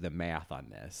even do the math on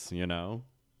this, you know?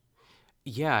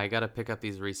 Yeah, I got to pick up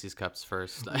these Reese's Cups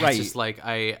first. Right. It's just like,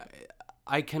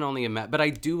 I can only imagine, but I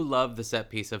do love the set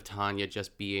piece of Tanya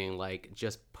just being like,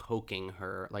 just poking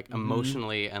her like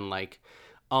emotionally and like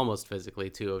almost physically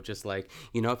too, of just like,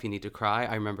 you know, if you need to cry.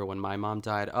 I remember when my mom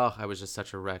died, I was just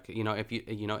such a wreck. You know, if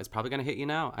you know, it's probably going to hit you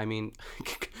now. I mean,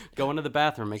 go into the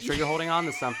bathroom, make sure you're holding on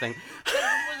to something.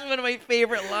 That was one of my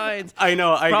favorite lines. I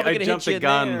know, I jumped the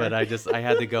gun, but I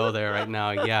had to go there right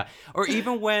now. Yeah. Or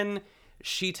even when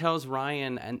she tells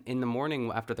Ryan and in the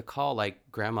morning after the call,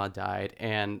 like, grandma died,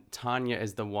 and Tanya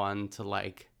is the one to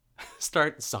like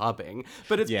start sobbing,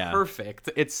 but it's perfect.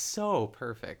 It's so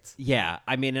perfect. Yeah,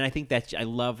 I mean, and I think that I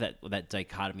love that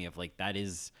dichotomy of like, that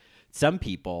is some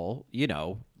people,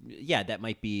 yeah, that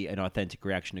might be an authentic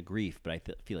reaction to grief, but I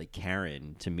feel like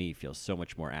Karen, to me, feels so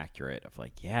much more accurate of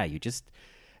like, yeah, you just,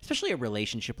 especially a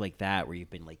relationship like that where you've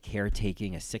been like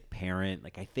caretaking a sick parent.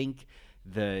 Like I think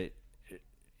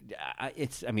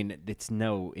it's in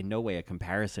no way a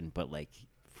comparison, but like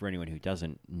for anyone who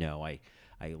doesn't know, I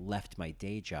left my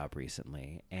day job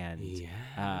recently and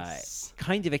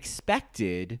kind of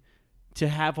expected to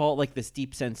have all like this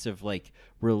deep sense of like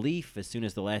relief as soon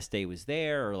as the last day was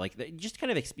there, or like just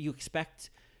kind of you expect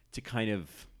to kind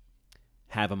of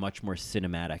have a much more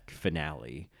cinematic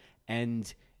finale,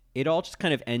 and it all just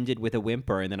kind of ended with a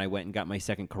whimper. And then I went and got my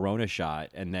second Corona shot,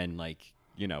 and then like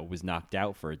was knocked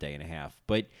out for a day and a half.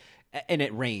 And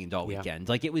it rained all weekend.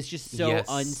 Like it was just so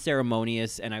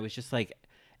unceremonious, and I was just like.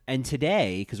 And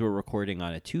today, because we're recording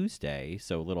on a Tuesday,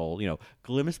 so a little,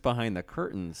 glimpse behind the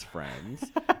curtains, friends,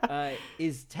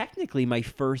 is technically my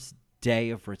first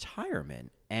day of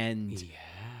retirement. And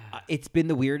it's been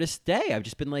the weirdest day. I've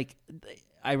just been like,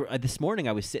 this morning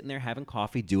I was sitting there having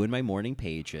coffee, doing my morning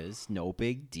pages, no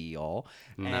big deal.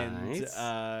 Nice.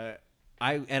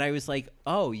 And I was like,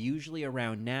 oh, usually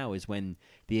around now is when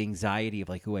the anxiety of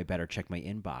like, oh, I better check my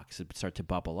inbox would start to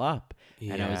bubble up.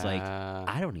 Yeah. And I was like,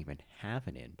 I don't even have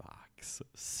an inbox.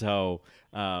 So,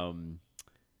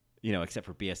 except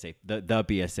for BSA, the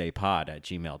BSA pod at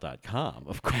gmail.com,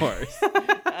 of course.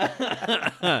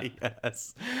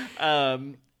 Yes.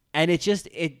 And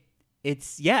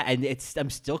I'm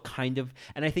still kind of,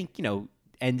 and I think,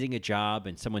 ending a job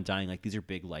and someone dying, like these are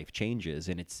big life changes,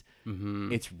 and it's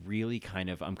really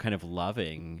I'm kind of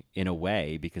loving in a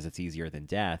way, because it's easier than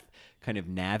death, kind of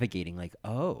navigating like,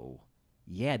 oh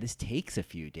yeah, this takes a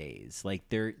few days, like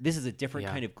this is a different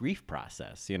kind of grief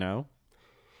process,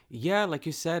 Yeah, like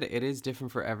you said, it is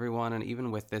different for everyone. And even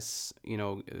with this,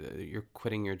 you're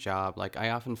quitting your job. Like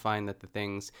I often find that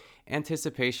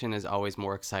anticipation is always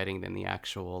more exciting than the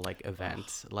actual like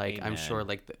event. Like amen. I'm sure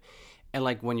and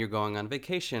like when you're going on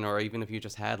vacation, or even if you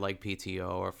just had like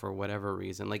PTO or for whatever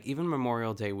reason, like even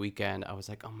Memorial Day weekend, I was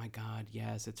like, oh my God,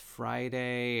 yes, it's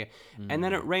Friday. And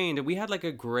then it rained, and we had like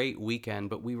a great weekend,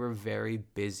 but we were very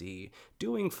busy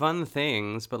doing fun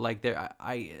things. But like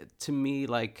to me,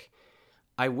 like,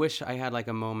 I wish I had like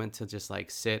a moment to just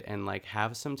like sit and like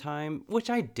have some time, which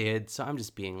I did. So I'm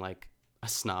just being like a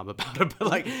snob about it. But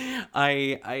like,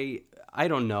 I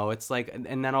don't know. It's like,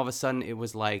 and then all of a sudden it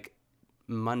was like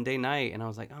Monday night, and I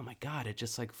was like, oh my God, it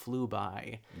just like flew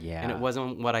by. Yeah. And it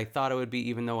wasn't what I thought it would be,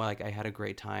 even though like I had a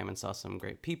great time and saw some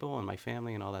great people and my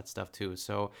family and all that stuff too.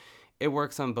 So it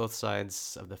works on both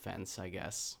sides of the fence, I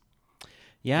guess.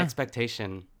 Yeah.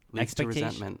 Expectation leads to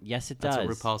resentment. Yes, it does. That's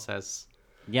what RuPaul says.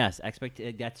 Yes,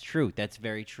 that's true. That's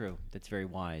very true. That's very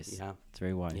wise. Yeah. It's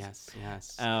very wise.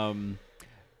 Yes.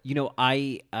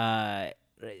 I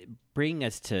bring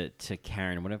us to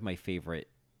Karen, one of my favorite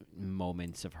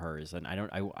moments of hers, and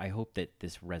I hope that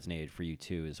this resonated for you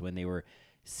too, is when they were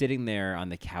sitting there on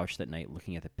the couch that night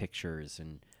looking at the pictures,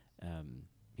 and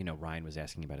Ryan was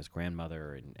asking about his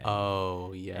grandmother, and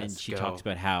oh yes, and she talks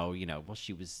about how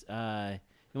she was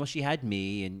she had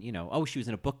me, and she was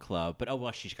in a book club, but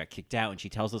she got kicked out, and she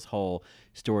tells this whole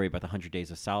story about the 100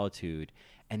 Days of Solitude,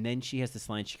 and then she has this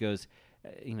line, she goes,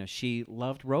 she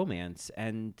loved romance,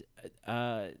 and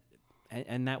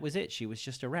that was it. She was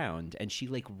just around, and she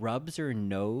like rubs her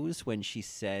nose when she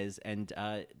says, and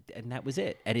that was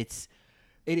it. And it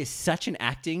is such an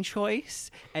acting choice,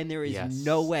 and there is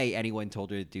no way anyone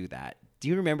told her to do that. Do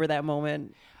you remember that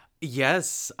moment?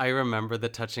 Yes, I remember the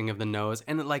touching of the nose,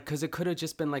 and like, cause it could have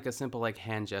just been like a simple like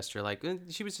hand gesture, like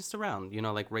she was just around,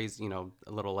 like raise, a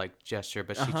little like gesture,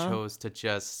 but she chose to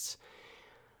just.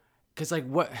 Because, like,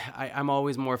 I'm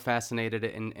always more fascinated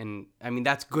in, I mean,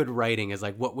 that's good writing, is,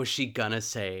 like, what was she gonna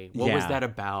say? What was that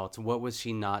about? What was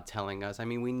she not telling us? I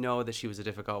mean, we know that she was a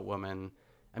difficult woman.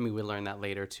 I mean, we learned that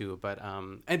later, too. But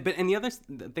the other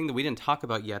thing that we didn't talk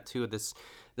about yet, too, this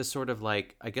sort of,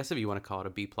 like, I guess if you want to call it a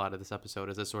B-plot of this episode,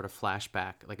 is a sort of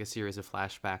flashback, like a series of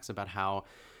flashbacks about how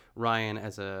Ryan,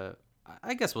 as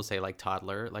I guess we'll say like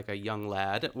toddler, like a young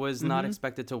lad, was not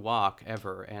expected to walk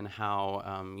ever, and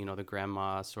how, the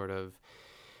grandma sort of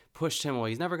pushed him, well,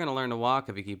 he's never going to learn to walk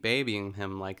if you keep babying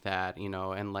him like that,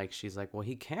 and like, she's like, well,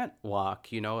 he can't walk,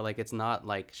 like, it's not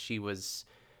like she was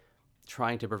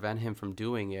trying to prevent him from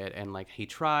doing it, and like, he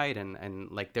tried,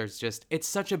 and like, there's just, it's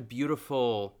such a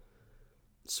beautiful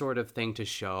sort of thing to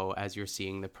show as you're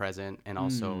seeing the present, and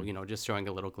also, just showing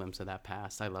a little glimpse of that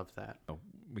past. I love that.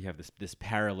 We have this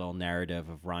parallel narrative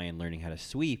of Ryan learning how to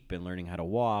sweep and learning how to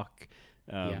walk.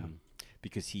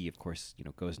 because he, of course,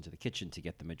 goes into the kitchen to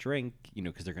get them a drink,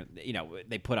 because they're going to,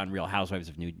 they put on Real Housewives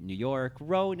of New York.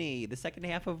 Roni, the second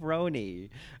half of Roni.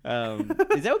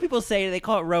 Is that what people say? They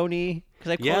call it Roni?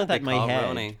 Because I call it that in my head,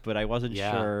 Roni. But I wasn't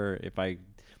sure if I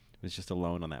was just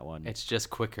alone on that one. It's just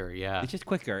quicker, yeah. It's just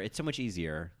quicker. It's so much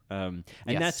easier. And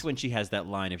that's when she has that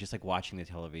line of just like watching the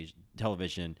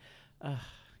television.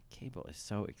 Cable is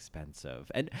so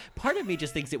expensive, and part of me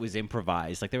just thinks it was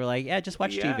improvised. Like they were like, "Yeah, just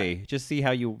watch TV, just see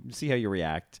how you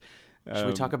react." Should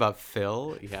we talk about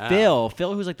Phil? Yeah,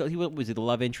 Phil, who's like he was the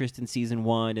love interest in season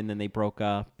 1, and then they broke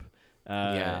up.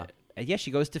 And she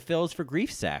goes to Phil's for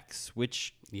grief sex,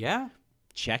 which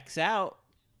checks out.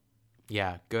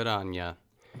 Yeah, good on ya.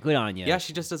 Good on you. Yeah,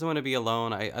 she just doesn't want to be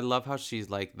alone. I love how she's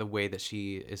like the way that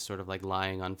she is sort of like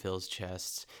lying on Phil's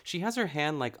chest. She has her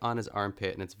hand like on his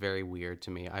armpit, and it's very weird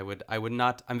to me. I would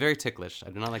not. I'm very ticklish. I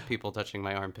do not like people touching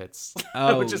my armpits.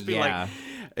 I would just be like,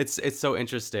 it's so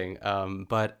interesting.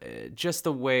 But just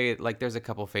the way like there's a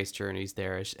couple face journeys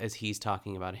there as he's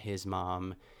talking about his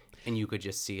mom, and you could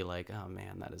just see like, oh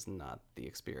man, that is not the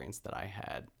experience that I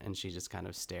had, and she's just kind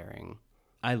of staring.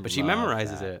 But she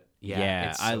memorizes it.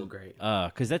 Yeah, it's so great.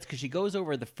 Because she goes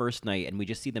over the first night, and we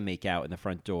just see them make out in the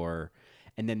front door,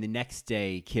 and then the next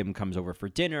day Kim comes over for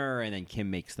dinner, and then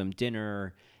Kim makes them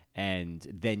dinner, and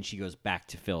then she goes back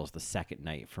to Phil's the second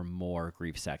night for more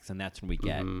grief sex, and that's when we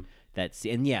get that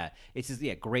scene. And it's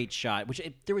just great shot.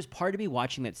 There was part of me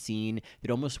watching that scene that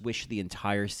almost wished the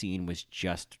entire scene was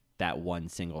just that one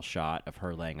single shot of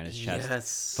her laying on his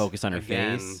chest, focus on her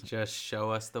face. Just show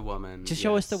us the woman. Just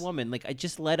show us the woman. Like I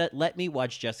just let me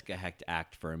watch Jessica Hecht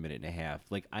act for a minute and a half.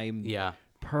 Like I'm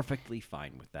perfectly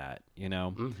fine with that,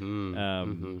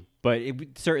 But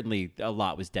it certainly a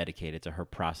lot was dedicated to her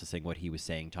processing what he was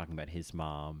saying, talking about his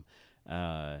mom,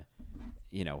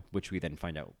 which we then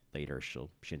find out later she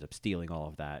ends up stealing all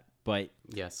of that. But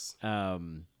yes.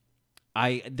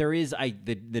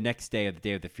 The next day of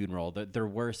the funeral, there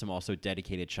were some also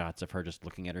dedicated shots of her just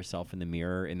looking at herself in the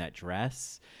mirror in that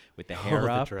dress with the hair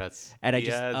up. The dress. And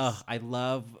I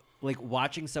love like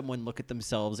watching someone look at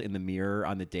themselves in the mirror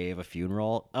on the day of a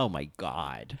funeral. Oh my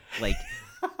God. Like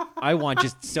I want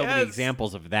just so many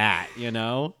examples of that,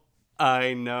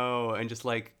 I know. And just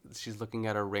like she's looking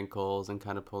at her wrinkles and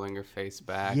kind of pulling her face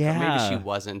back. Yeah. Or maybe she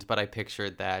wasn't, but I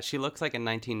pictured that. She looks like a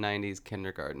 1990s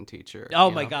kindergarten teacher. Oh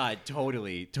my God.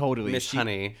 Totally. Miss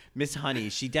Honey. Miss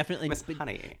Honey. She definitely. Miss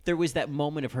Honey. There was that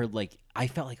moment of her like, I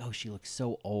felt like, oh, she looks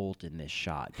so old in this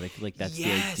shot. But I feel like that's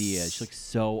the idea. She looks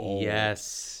so old.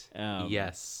 Yes.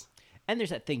 Yes. And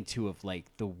there's that thing too of like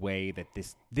the way that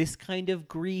this kind of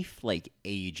grief like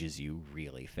ages you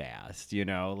really fast,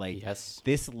 like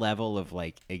this level of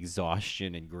like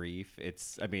exhaustion and grief.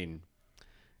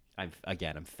 I'm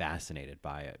fascinated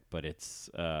by it, but it's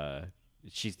I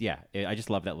just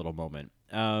love that little moment.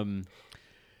 At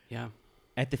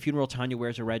the funeral, Tanya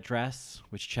wears a red dress,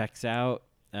 which checks out.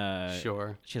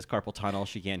 Sure. She has carpal tunnel.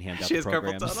 She can't hand out she has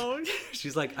programs. Carpal tunnel.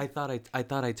 She's like, I thought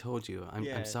I told you.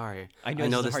 I'm sorry. I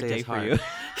know this day is hard for you.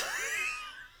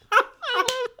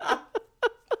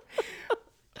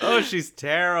 Oh, she's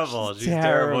terrible. She's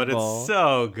terrible. And it's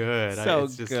so good.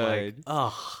 It's just good. Like,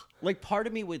 ugh. Like part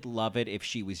of me would love it if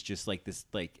she was just like this,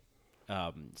 like,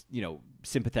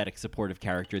 sympathetic, supportive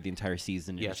character the entire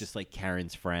season. It was just like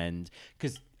Karen's friend.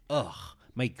 Because,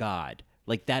 my God.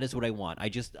 Like, that is what I want.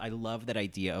 I love that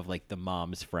idea of, like, the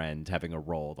mom's friend having a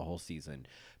role the whole season.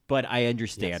 But I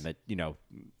understand that,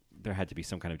 there had to be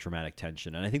some kind of dramatic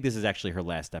tension. And I think this is actually her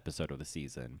last episode of the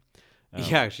season.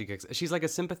 She's like a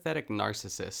sympathetic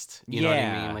narcissist. You know what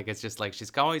I mean? Like, it's just like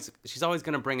she's always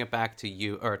going to bring it back to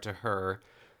you or to her.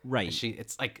 Right.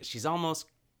 It's like she's almost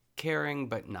caring,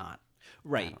 but not.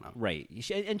 Right. Right.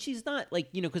 And she's not,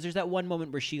 like, because there's that one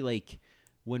moment where she, like,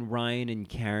 when Ryan and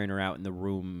Karen are out in the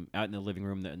living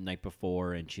room the night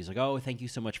before, and she's like, "Oh, thank you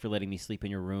so much for letting me sleep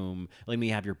in your room, letting me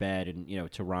have your bed,"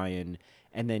 and to Ryan,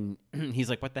 and then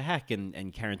he's like, "What the heck?"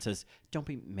 And Karen says, "Don't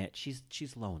be mad. She's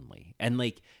lonely." And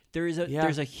like there's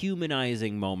a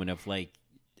humanizing moment of like,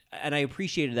 and I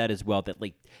appreciated that as well. That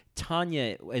like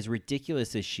Tanya, as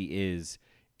ridiculous as she is,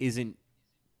 isn't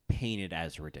painted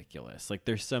as ridiculous. Like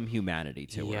there's some humanity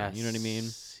to her. You know what I mean?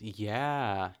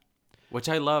 Yeah. Which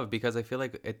I love because I feel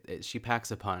like she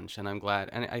packs a punch, and I'm glad.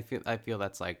 And I feel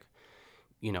that's like,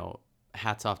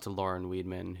 hats off to Lauren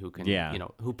Weidman who can,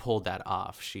 who pulled that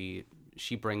off. She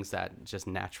brings that just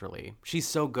naturally. She's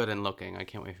so good in looking. I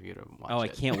can't wait for you to watch it. Oh, I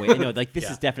can't wait. No, like this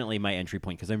is definitely my entry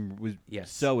point because I was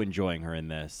so enjoying her in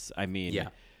this. I mean,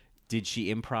 did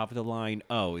she improv the line?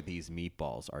 "Oh, these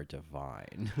meatballs are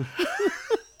divine."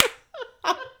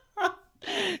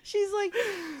 She's like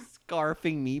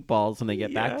scarfing meatballs when they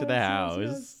get back to the house.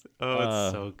 Yes. Oh,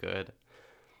 it's so good.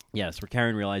 Yes, where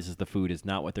Karen realizes the food is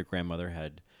not what their grandmother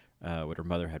had, what her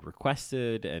mother had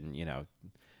requested, and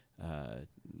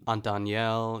Aunt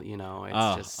Danielle,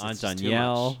 it's Aunt just too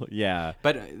Danielle, much. yeah.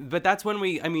 But that's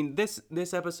when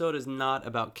this episode is not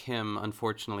about Kim,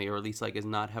 unfortunately, or at least is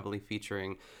not heavily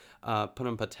featuring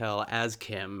Poonam Patel as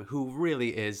Kim, who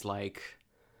really is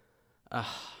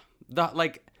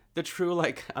the true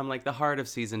I'm the heart of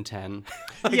season 10.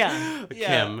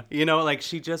 Kim,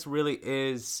 she just really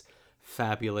is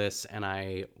fabulous.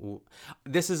 And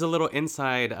this is a little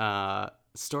inside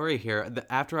story here.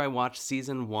 After I watched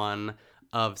season 1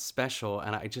 of Special,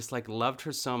 and I just loved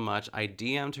her so much, I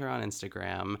DM'd her on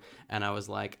Instagram, and I was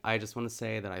like, I just want to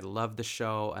say that I love the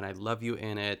show and I love you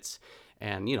in it,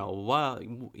 and yada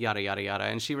yada yada.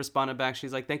 And she responded back,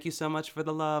 she's like, thank you so much for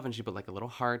the love, and she put a little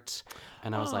heart,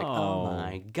 and I was like, oh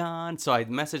my god. So I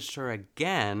messaged her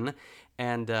again,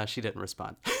 and she didn't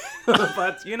respond.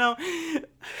 But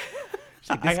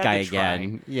this guy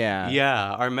again.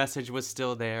 Yeah, our message was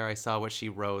still there. I saw what she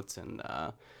wrote, and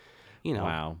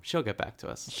wow, she'll get back to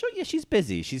us. She's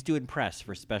busy. She's doing press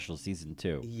for Special season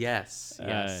 2. Yes.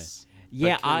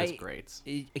 Yeah, Kim is great.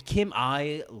 Kim,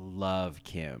 I love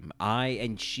Kim.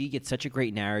 And she gets such a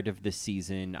great narrative this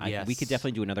season. Yes. We could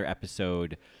definitely do another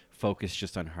episode focused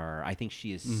just on her. I think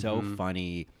she is so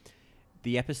funny.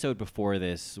 The episode before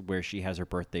this, where she has her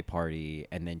birthday party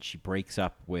and then she breaks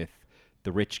up with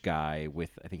the rich guy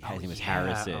I think his name was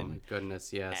Harrison. Oh my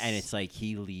goodness, yes. And it's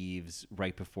he leaves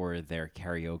right before their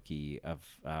karaoke of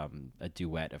a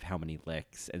duet of How Many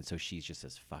Licks, and so she just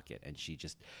says fuck it, and she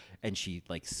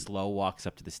slow walks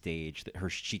up to the stage. Her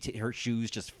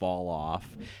shoes just fall off,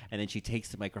 and then she takes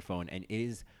the microphone, and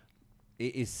it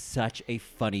is such a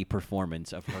funny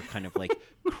performance of her kind of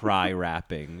cry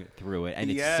rapping through it, and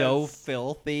it's so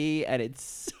filthy, and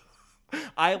it's.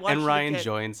 Ryan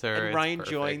joins her. And Ryan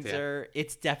joins her.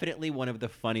 It's definitely one of the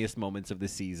funniest moments of the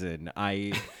season.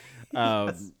 I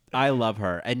love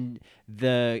her. And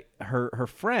her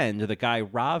friend, the guy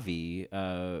Ravi,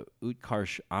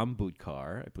 Utkarsh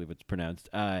Ambudkar, I believe it's pronounced,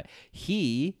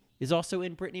 he is also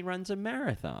in Brittany Runs a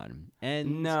Marathon.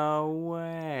 And no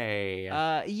way.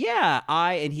 He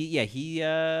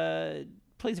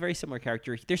plays a very similar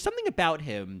character. There's something about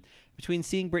him between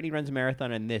seeing Brittany Runs a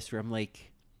Marathon and this where I'm like,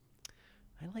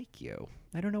 I like you.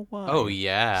 I don't know why. Oh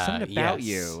yeah, something about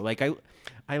you.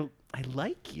 I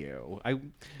like you.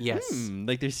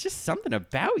 There's just something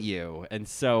about you, and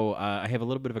so I have a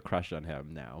little bit of a crush on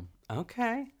him now.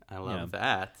 Okay, I love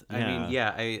that.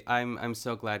 I'm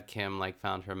so glad Kim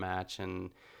found her match, and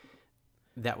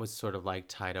that was sort of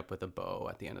tied up with a bow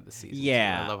at the end of the season.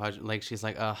 Yeah, too. I love how she's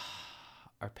like, ugh.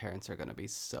 Our parents are gonna be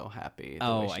so happy.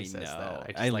 The way she says know.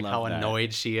 That. I just how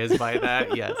annoyed she is by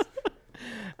that. Yes.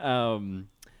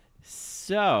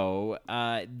 So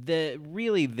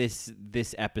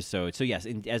this episode. So yes,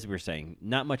 as we were saying,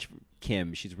 not much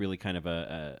Kim. She's really kind of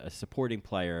a supporting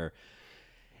player.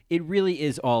 It really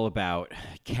is all about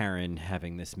Karen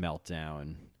having this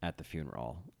meltdown at the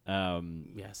funeral.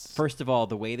 Yes. First of all,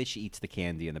 the way that she eats the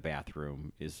candy in the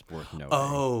bathroom is worth noting.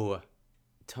 Oh.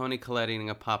 Toni Collette eating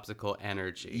a popsicle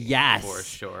energy. Yes. For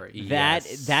sure.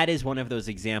 That is one of those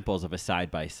examples of a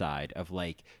side-by-side of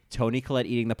Toni Collette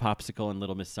eating the popsicle in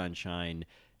Little Miss Sunshine,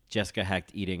 Jessica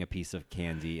Hecht eating a piece of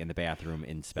candy in the bathroom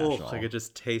in Special. I could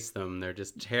just taste them. They're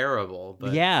just terrible.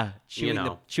 But,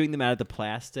 chewing them out of the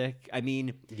plastic. I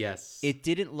mean, yes. It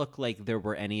didn't look like there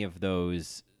were any of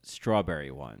those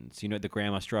strawberry ones. The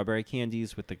grandma strawberry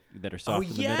candies that are soft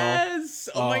in the middle? Yes!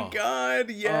 Oh my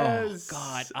God, yes! Oh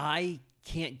God, I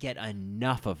can't get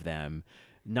enough of them.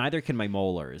 Neither can my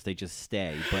molars. They just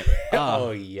stay. But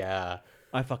oh yeah,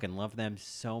 I fucking love them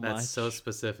so much. That's so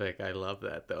specific. I love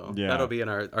that though. Yeah. That'll be in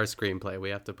our screenplay.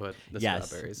 We have to put the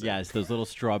strawberries. Yes, those little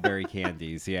strawberry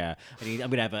candies. Yeah, I'm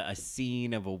gonna have a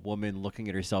scene of a woman looking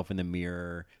at herself in the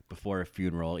mirror before a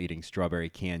funeral eating strawberry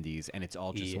candies, and it's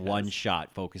all just one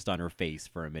shot focused on her face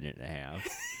for a minute and a half.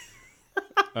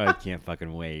 I can't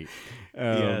fucking wait.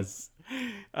 Yes.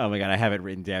 Oh my God, I have it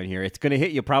written down here. It's going to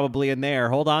hit you probably in there.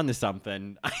 Hold on to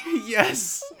something.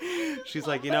 Yes. She's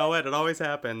like, you know what? It always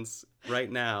happens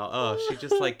right now. Oh, she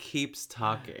just keeps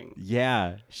talking.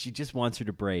 Yeah. She just wants her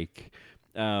to break.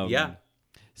 Yeah.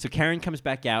 So Karen comes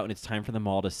back out and it's time for them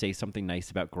all to say something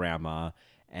nice about Grandma.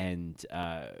 And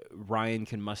Ryan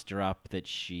can muster up that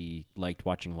she liked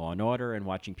watching Law and Order and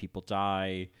watching people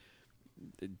die.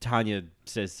 Tanya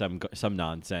says some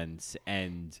nonsense,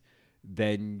 and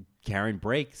then Karen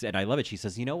breaks, and I love it. She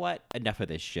says, you know what? Enough of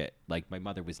this shit. My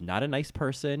mother was not a nice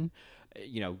person.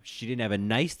 she didn't have a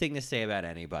nice thing to say about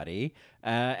anybody.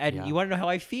 And you want to know how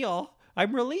I feel?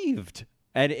 I'm relieved.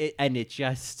 And it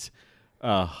just,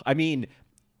 I mean,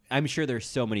 I'm sure there's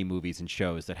so many movies and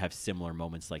shows that have similar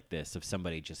moments like this of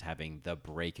somebody just having the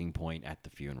breaking point at the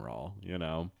funeral,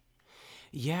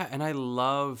 Yeah, and I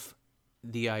love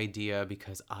the idea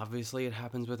because obviously it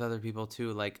happens with other people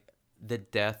too, like the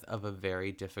death of a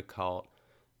very difficult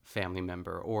family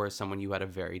member or someone you had a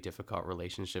very difficult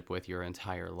relationship with your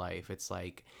entire life. It's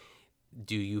like,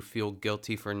 do you feel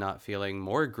guilty for not feeling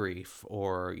more grief?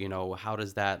 Or, how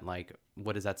does that, like,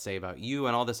 what does that say about you?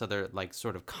 And all this other, like,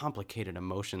 sort of complicated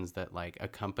emotions that, like,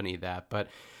 accompany that. But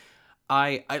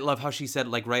I love how she said,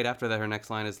 like, right after that, her next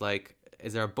line is like,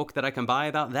 is there a book that I can buy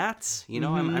about that?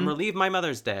 I'm relieved my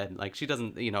mother's dead. Like, she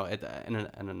doesn't,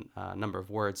 in a number of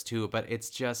words too, but it's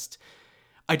just,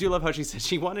 I do love how she said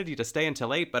she wanted you to stay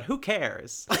until 8, but who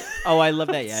cares? Oh, I love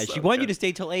that. Yeah, she wanted you to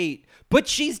stay till 8, but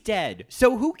she's dead.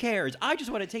 So who cares? I just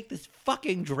want to take this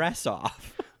fucking dress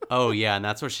off. Oh yeah, and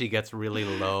that's where she gets really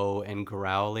low and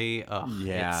growly.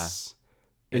 Yeah,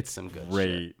 it's some good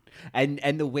shit.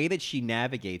 And the way that she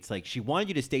navigates, like, she wanted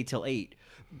you to stay till 8,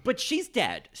 but she's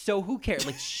dead. So who cares?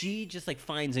 Like, she just like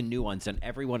finds a nuance on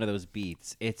every one of those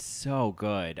beats. It's so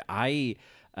good. I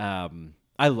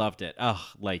loved it. Oh,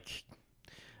 like,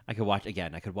 I could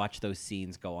watch those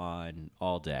scenes go on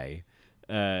all day.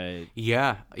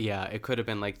 Yeah, it could have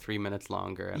been like 3 minutes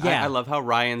longer. And yeah. I love how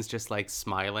Ryan's just like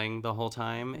smiling the whole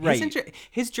time. Right.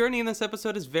 His journey in this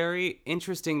episode is very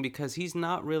interesting because he's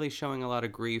not really showing a lot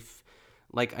of grief.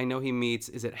 Like, I know he meets,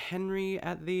 is it Henry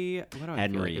at the, what do I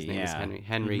feel like his name is?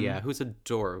 Henry, yeah, who's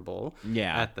adorable.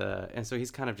 Yeah. And so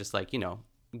he's kind of just like,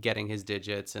 getting his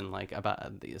digits and like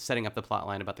about setting up the plot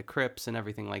line about the Crips and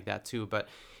everything like that too. But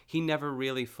he never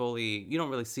really you don't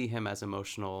really see him as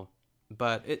emotional,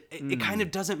 but it kind of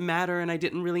doesn't matter. And I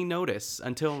didn't really notice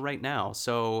until right now.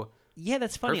 So yeah,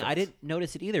 that's funny. Perfect. I didn't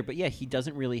notice it either, but yeah, he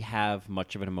doesn't really have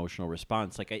much of an emotional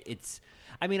response. Like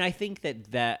I think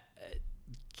that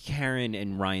Karen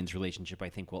and Ryan's relationship, I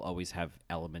think, will always have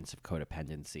elements of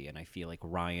codependency, and I feel like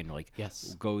Ryan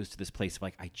goes to this place of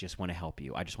like, I just want to help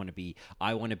you. I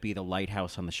want to be the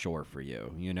lighthouse on the shore for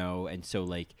you, and so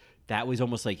like that was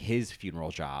almost like his funeral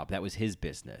job. That was his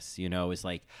business, is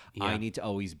like, I need to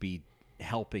always be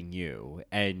helping you,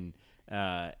 and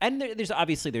there's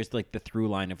like the through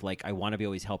line of like, I want to be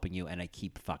always helping you, and I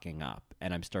keep fucking up,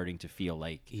 and I'm starting to feel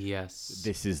like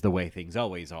this is the way things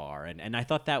always are, and I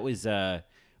thought that was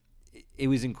it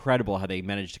was incredible how they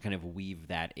managed to kind of weave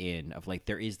that in of like,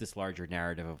 there is this larger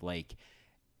narrative of like,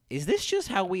 is this just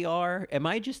how we are? Am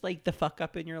I just like the fuck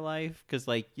up in your life? Because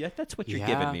like, that's what you're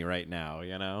giving me right now,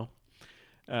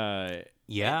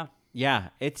 Yeah,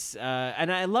 it's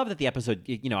and I love that the episode,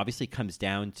 obviously comes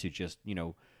down to just,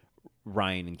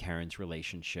 Ryan and Karen's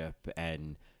relationship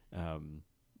and,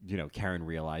 Karen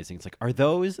realizing it's like, are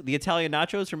those the Italian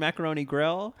nachos from Macaroni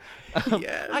Grill?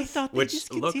 Yes. I thought they just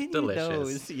continued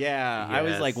those. Yeah. Yes. I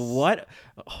was like, what?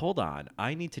 Hold on.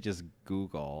 I need to just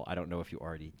Google. I don't know if you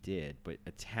already did, but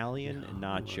Italian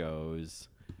nachos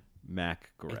Mac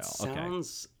Grill. It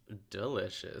sounds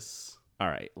delicious. All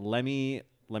right. Let me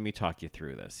talk you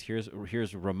through this.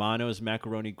 Here's Romano's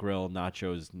Macaroni Grill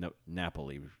Nachos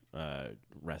Napoli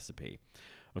recipe.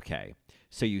 Okay,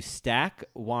 so you stack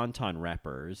wonton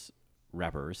wrappers.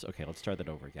 Okay, let's start that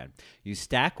over again. You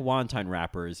stack wonton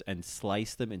wrappers and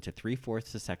slice them into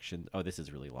 3/4 sections. Oh, this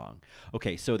is really long.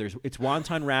 Okay, so it's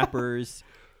wonton wrappers,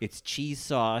 it's cheese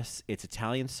sauce, it's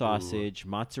Italian sausage,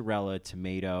 mozzarella,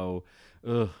 tomato,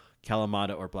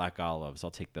 Kalamata or black olives.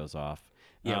 I'll take those off.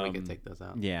 Yeah, we could take those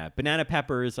out. Yeah, banana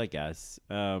peppers, I guess.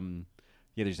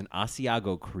 Yeah, there's an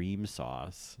Asiago cream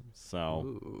sauce.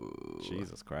 So,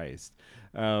 Jesus Christ.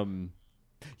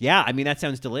 Yeah, I mean, that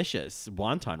sounds delicious.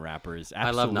 Wonton wrappers,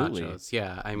 absolutely. I love nachos.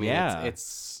 Yeah, I mean,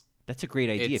 it's that's a great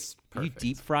idea. It's if you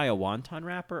deep fry a wonton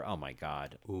wrapper, oh my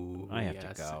God. Ooh, I have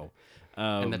to go.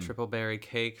 And the triple berry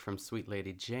cake from Sweet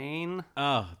Lady Jane.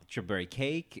 Oh, the triple berry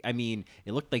cake. I mean,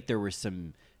 it looked like there were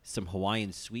some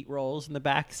Hawaiian sweet rolls in the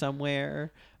back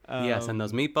somewhere. Yes, and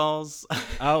those meatballs.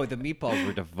 Oh, the meatballs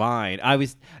were divine.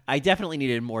 I definitely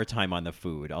needed more time on the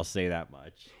food. I'll say that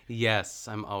much. Yes,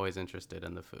 I'm always interested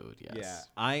in the food. Yes. Yeah,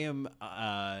 I am.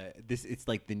 It's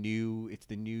like the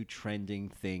new trending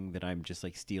thing that I'm just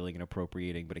like stealing and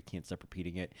appropriating, but I can't stop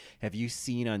repeating it. Have you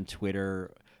seen on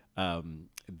Twitter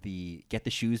the "Get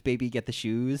the shoes, baby, get the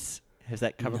shoes" Has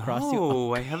that come across you?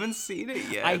 No, I haven't seen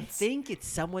it yet. I think it's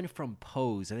someone from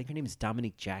Pose. I think her name is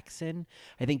Dominique Jackson.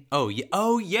 I think. Oh, yeah.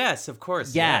 Oh, yes, of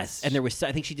course. Yes. And there was,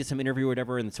 I think she did some interview or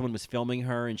whatever, and someone was filming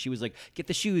her, and she was like, "Get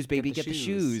the shoes, baby, get the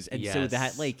shoes." And so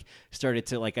that like started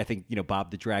to like, I think, you know, Bob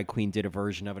the Drag Queen did a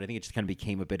version of it. I think it just kind of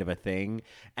became a bit of a thing.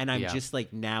 And I'm just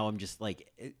like, now I'm just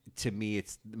like, to me,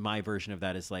 it's my version of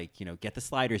that is like, you know, get the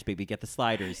sliders, baby, get the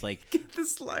sliders. Like, get the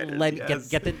sliders.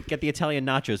 Get the Italian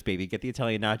nachos, baby, get the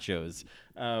Italian nachos.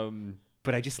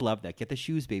 But I just love that. Get the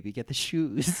shoes, baby, get the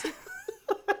shoes.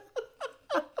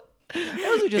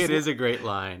 It is a great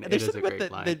line. There's something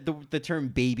about the term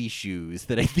baby shoes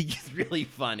that I think is really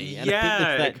funny. And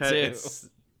I think that's that too.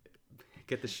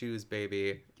 Get the shoes,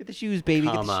 baby. Get the shoes, baby.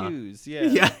 Get the shoes.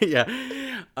 Yeah.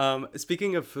 Yeah.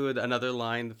 Speaking of food, another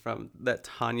line from that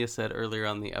Tanya said earlier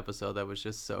on the episode that was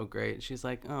just so great. She's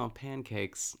like, "Oh,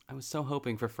 pancakes. I was so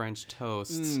hoping for French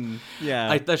toasts."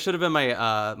 Yeah. That should have been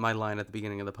my my line at the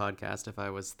beginning of the podcast if I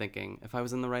was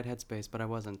in the right headspace, but I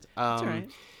wasn't. That's all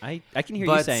right. I can hear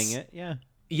you saying it. Yeah.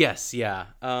 Yes. Yeah.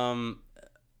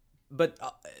 But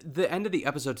the end of the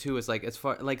episode too is like, as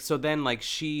far like, so then like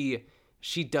she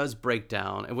does break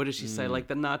down. And what does she say? Like,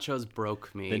 the nachos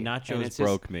broke me. The nachos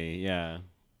broke me, yeah.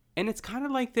 And it's kind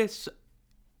of like this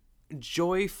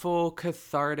joyful,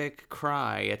 cathartic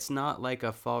cry. It's not like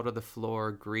a fall to the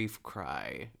floor grief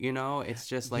cry. You know? It's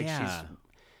just like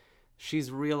she's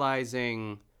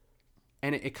realizing,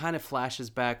 and it kind of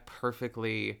flashes back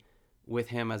perfectly with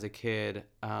him as a kid,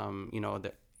 you know,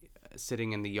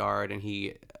 sitting in the yard, and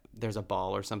there's a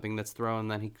ball or something that's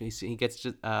thrown, and then he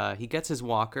gets his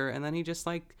walker, and then he just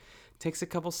like takes a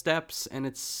couple steps, and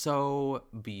it's so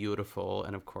beautiful.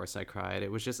 And of course I cried.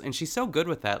 It was just, and she's so good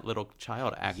with that little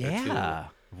child actor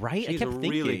too. Right. She's I kept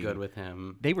thinking really good with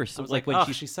him. They were so like when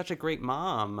she's such a great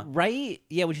mom. Right.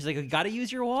 Yeah. When she's like, "You got to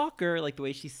use your walker," like the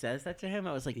way she says that to him,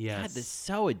 I was like, God, this is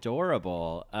so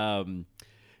adorable.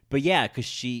 But yeah, because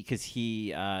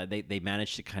they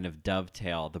managed to kind of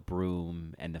dovetail the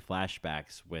broom and the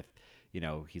flashbacks with, you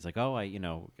know, he's like, oh,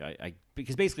 I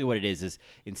because basically what it is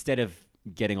instead of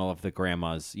getting all of the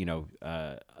grandmas, you know,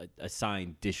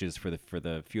 assigned dishes for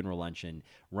the funeral luncheon,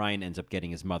 Ryan ends up getting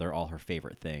his mother all her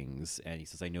favorite things, and he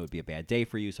says, "I know it'd be a bad day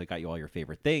for you, so I got you all your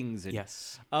favorite things." And,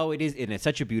 oh, it is, and it's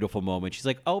such a beautiful moment. She's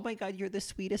like, "Oh my God, you're the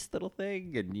sweetest little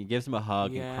thing," and he gives him a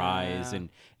hug and cries, and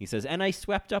he says, "And I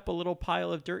swept up a little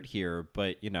pile of dirt here,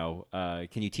 but you know,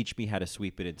 can you teach me how to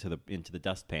sweep it into the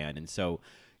dustpan?" And so,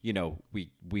 you know,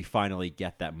 we finally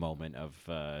get that moment of,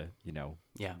 you know,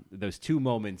 those two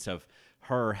moments of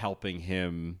her helping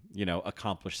him, you know,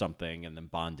 accomplish something and then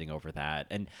bonding over that.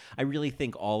 And I really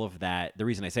think all of that, the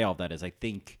reason I say all of that is I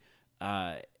think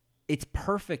it's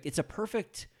perfect. It's a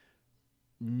perfect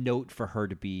note for her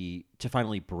to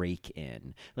finally break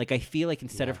in. Like, I feel like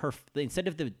instead of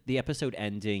the episode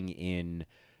ending in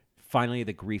finally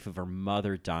the grief of her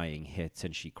mother dying hits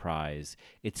and she cries,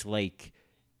 it's like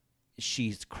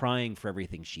she's crying for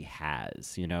everything she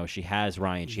has. You know, she has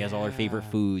Ryan, she has all her favorite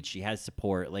foods, she has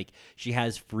support, like she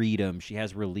has freedom, she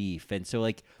has relief. And so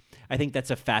like I think that's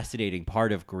a fascinating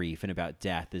part of grief and about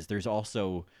death is there's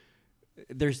also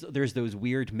there's those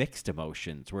weird mixed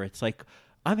emotions where it's like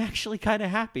I'm actually kind of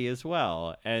happy as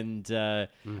well. And I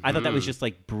thought that was just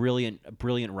like brilliant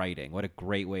writing. What a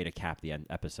great way to cap the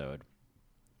episode.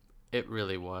 It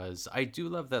really was. I do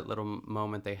love that little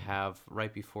moment they have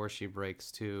right before she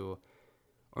breaks too,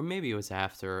 or maybe it was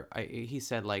after. He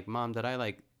said like, "Mom, did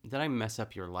I mess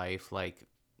up your life? Like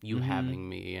you having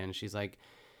me?" And she's like,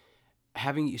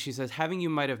 she says, "Having you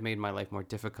might have made my life more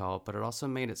difficult, but it also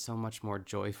made it so much more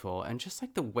joyful." And just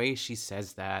like the way she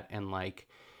says that, and like,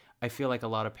 I feel like a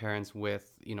lot of parents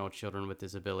with, you know, children with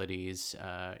disabilities,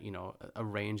 you know, a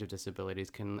range of disabilities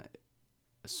can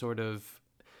sort of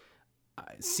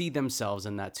see themselves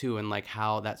in that too, and like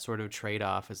how that sort of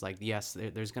trade-off is like, yes,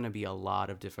 there's going to be a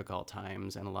lot of difficult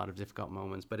times and a lot of difficult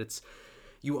moments, but it's,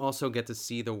 you also get to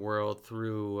see the world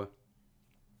through,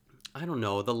 I don't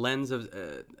know, the lens of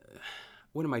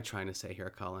what am I trying to say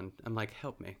here, Colin? I'm like,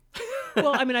 help me.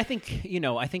 Well, I mean, I think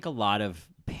a lot of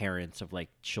parents of like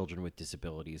children with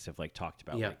disabilities have like talked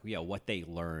about like, what they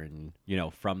learn, you know,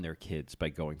 from their kids by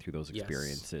going through those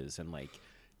experiences. And like,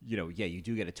 you know, you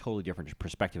do get a totally different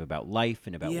perspective about life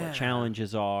and about what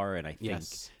challenges are. And I think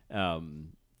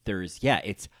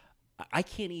I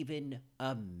can't even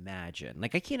imagine.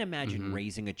 Like, I can't imagine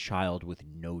raising a child with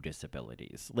no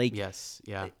disabilities. Like,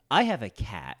 I have a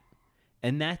cat,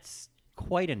 and that's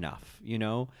quite enough, you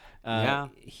know? Yeah.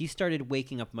 He started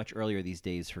waking up much earlier these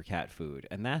days for cat food,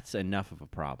 and that's enough of a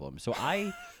problem. So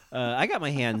I got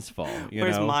my hands full,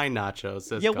 Where's know? my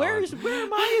nachos? Yeah, where are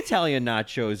my Italian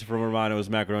nachos from Romano's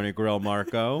Macaroni Grill,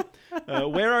 Marco?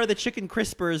 Where are the chicken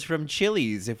crispers from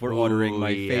Chili's if we're ordering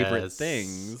my favorite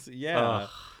things? Yeah.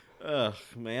 Ugh.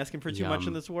 Am I asking for too much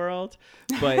in this world?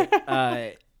 But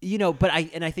but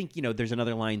I think, there's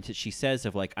another line that she says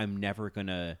of like, I'm never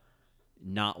gonna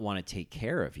not want to take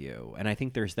care of you. And I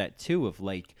think there's that too of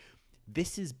like,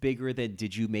 this is bigger than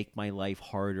did you make my life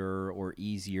harder or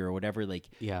easier or whatever. Like,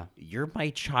 you're my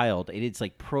child. And it's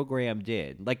like programmed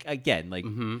in. Like, again, like,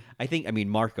 I think,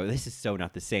 Marco, this is so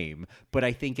not the same. But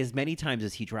I think as many times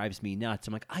as he drives me nuts,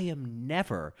 I'm like, I am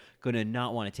never going to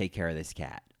not want to take care of this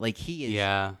cat. Like, he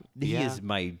is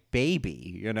my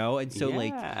baby, And so,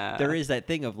 like, there is that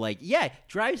thing of like,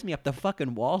 drives me up the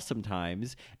fucking wall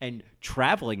sometimes. And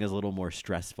traveling is a little more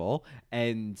stressful.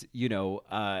 And,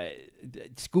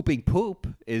 scooping poop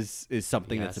is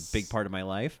something that's a big part of my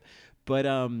life, but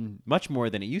much more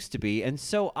than it used to be. And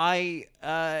so I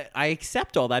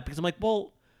accept all that because I'm like,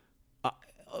 well,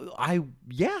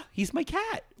 he's my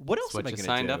cat. What else am I going to do?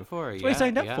 Signed up for? That's what I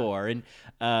signed up for.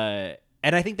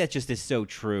 And I think that just is so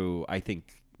true. I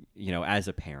think, as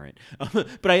a parent,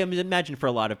 but I imagine for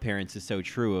a lot of parents is so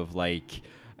true of like,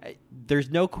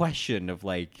 there's no question of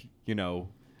like,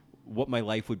 what my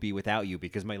life would be without you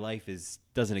because my life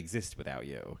doesn't exist without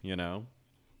you,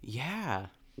 Yeah.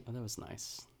 Oh, that was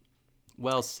nice.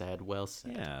 Well said. Well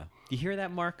said. Yeah. You hear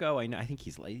that, Marco? I think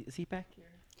he's late. Is he back here?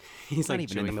 He's like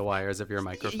chewing the wires of your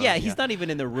microphone. Yeah, he's not even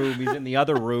in the room. He's in the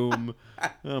other room.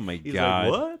 Oh my he's God.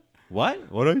 Like,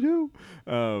 what? What'd I do?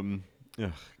 Oh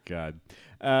God.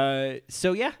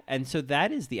 So yeah, and so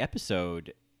that is the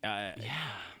episode.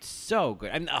 So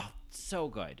good. So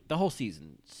good. The whole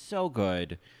season, so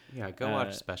good. Yeah, go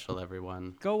watch Special,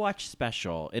 everyone. Go watch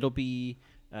Special. It'll be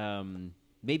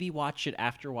maybe watch it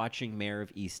after watching Mayor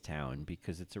of Easttown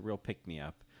because it's a real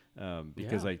pick-me-up.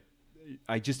 Because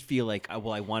I just feel like I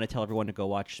want to tell everyone to go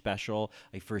watch Special.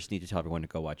 I first need to tell everyone to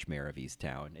go watch Mayor of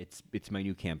Easttown. It's my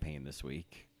new campaign this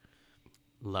week.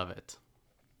 Love it.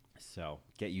 So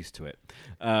get used to it.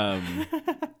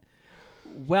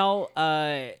 Well,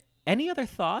 any other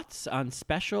thoughts on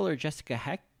Special or Jessica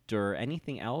Hecht or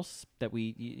anything else that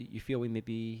you feel we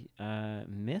maybe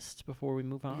missed before we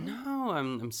move on? No,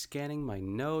 I'm scanning my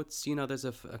notes. There's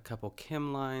a couple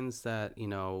Kim lines that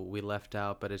we left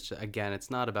out, but it's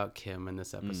not about Kim in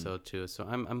this episode too. So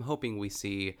I'm hoping we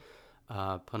see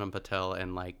Poonam Patel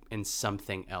in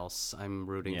something else. I'm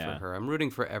rooting for her. I'm rooting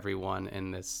for everyone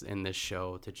in this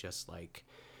show to just like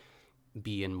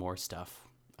be in more stuff.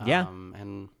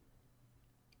 And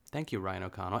thank you, Ryan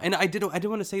O'Connell. And I did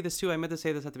want to say this too. I meant to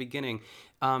say this at the beginning.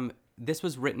 This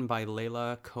was written by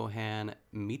Leila Cohan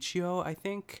Michio, I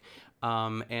think.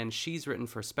 And she's written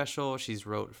for Special. She's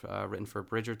written for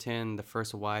Bridgerton, the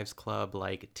First Wives Club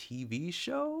TV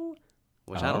show,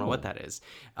 which I don't know what that is.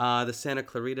 The Santa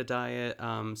Clarita Diet.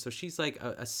 So she's like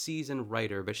a seasoned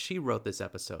writer, but she wrote this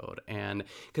episode. And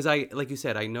because like you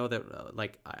said, I know that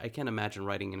I can't imagine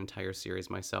writing an entire series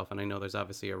myself. And I know there's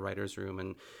obviously a writer's room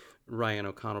and Ryan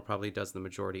O'Connell probably does the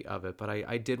majority of it, but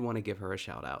I did want to give her a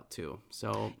shout out too.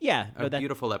 So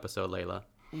beautiful episode, Layla.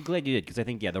 I'm glad you did because I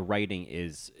think the writing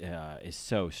is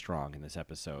so strong in this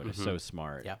episode. It's so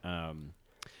smart.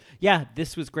 Yeah.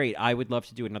 This was great. I would love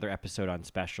to do another episode on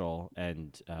Special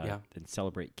and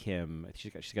celebrate Kim.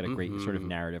 She's got a great sort of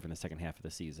narrative in the second half of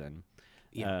the season.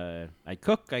 Yeah. I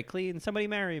cook, I clean, somebody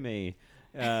marry me.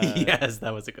 Yes,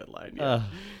 that was a good line. Yeah.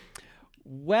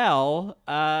 Well,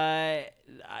 I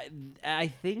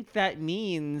think that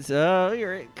means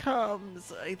here it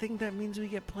comes. I think that means we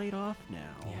get played off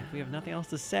now. Yeah. If we have nothing else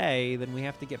to say, then we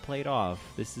have to get played off.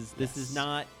 This is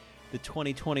not the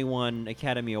 2021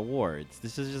 Academy Awards.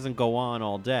 This doesn't go on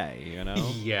all day,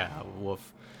 Yeah,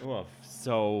 woof. Woof.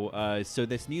 So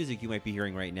this music you might be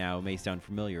hearing right now may sound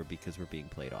familiar because we're being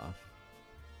played off.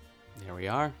 Here we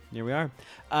are.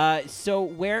 So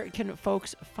where can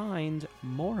folks find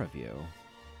more of you?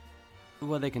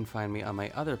 Well, they can find me on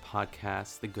my other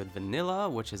podcast, The Good Vanilla,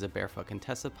 which is a Barefoot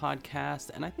Contessa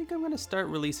podcast. And I think I'm going to start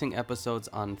releasing episodes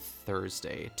on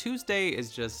Thursday. Tuesday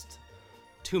is just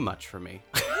too much for me.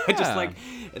 I just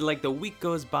like the week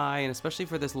goes by, and especially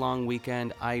for this long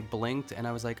weekend, I blinked and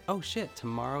I was like, oh shit,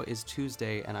 tomorrow is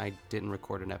Tuesday and I didn't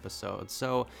record an episode.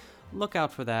 So look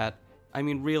out for that. I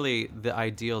mean, really, the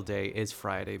ideal day is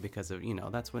Friday because of,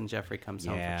 that's when Jeffrey comes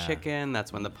home for chicken.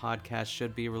 That's when the podcast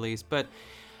should be released. But,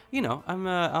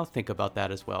 I'll think about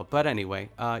that as well. But anyway,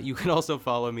 you can also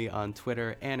follow me on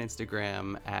Twitter and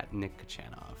Instagram at Nick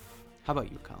Kachanov. How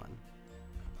about you, Colin?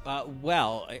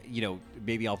 Well,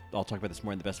 maybe I'll talk about this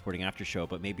more in the Best Supporting After Show,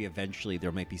 but maybe eventually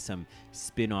there might be some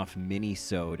spin-off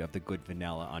mini-sode of The Good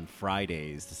Vanilla on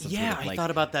Fridays. Yeah, I thought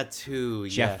about that too.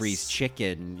 Jeffrey's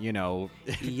Chicken,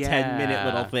 10-minute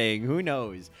little thing. Who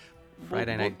knows?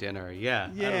 Friday night dinner. Yeah.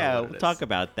 Yeah, we'll talk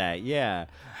about that. Yeah.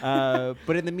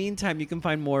 But in the meantime, you can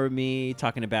find more of me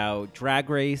talking about Drag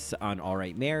Race on All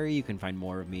Right Mary. You can find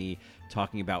more of me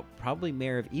talking about probably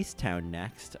Mayor of Easttown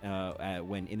next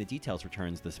when In the Details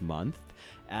returns this month.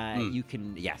 You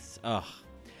can, you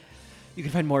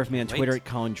can find more of me on Twitter at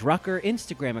Colin Drucker,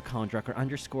 Instagram at Colin Drucker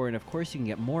 _, and of course you can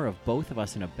get more of both of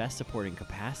us in a best supporting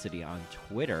capacity on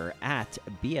Twitter at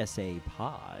BSA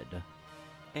Pod.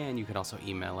 And you can also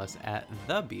email us at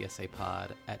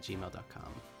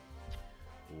thebsapod@gmail.com.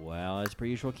 Well, as per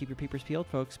usual, keep your peepers peeled,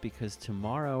 folks, because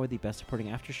tomorrow the Best Supporting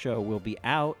After Show will be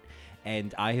out,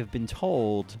 and I have been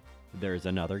told there's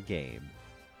another game.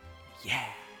 Yeah.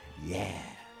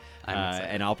 I'm excited.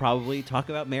 And I'll probably talk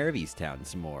about Mayor of Easttown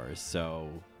some more, so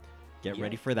get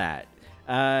ready for that.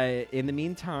 In the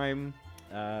meantime,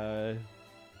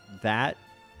 that,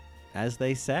 as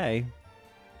they say,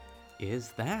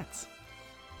 is that.